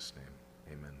 In Jesus'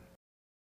 name, amen.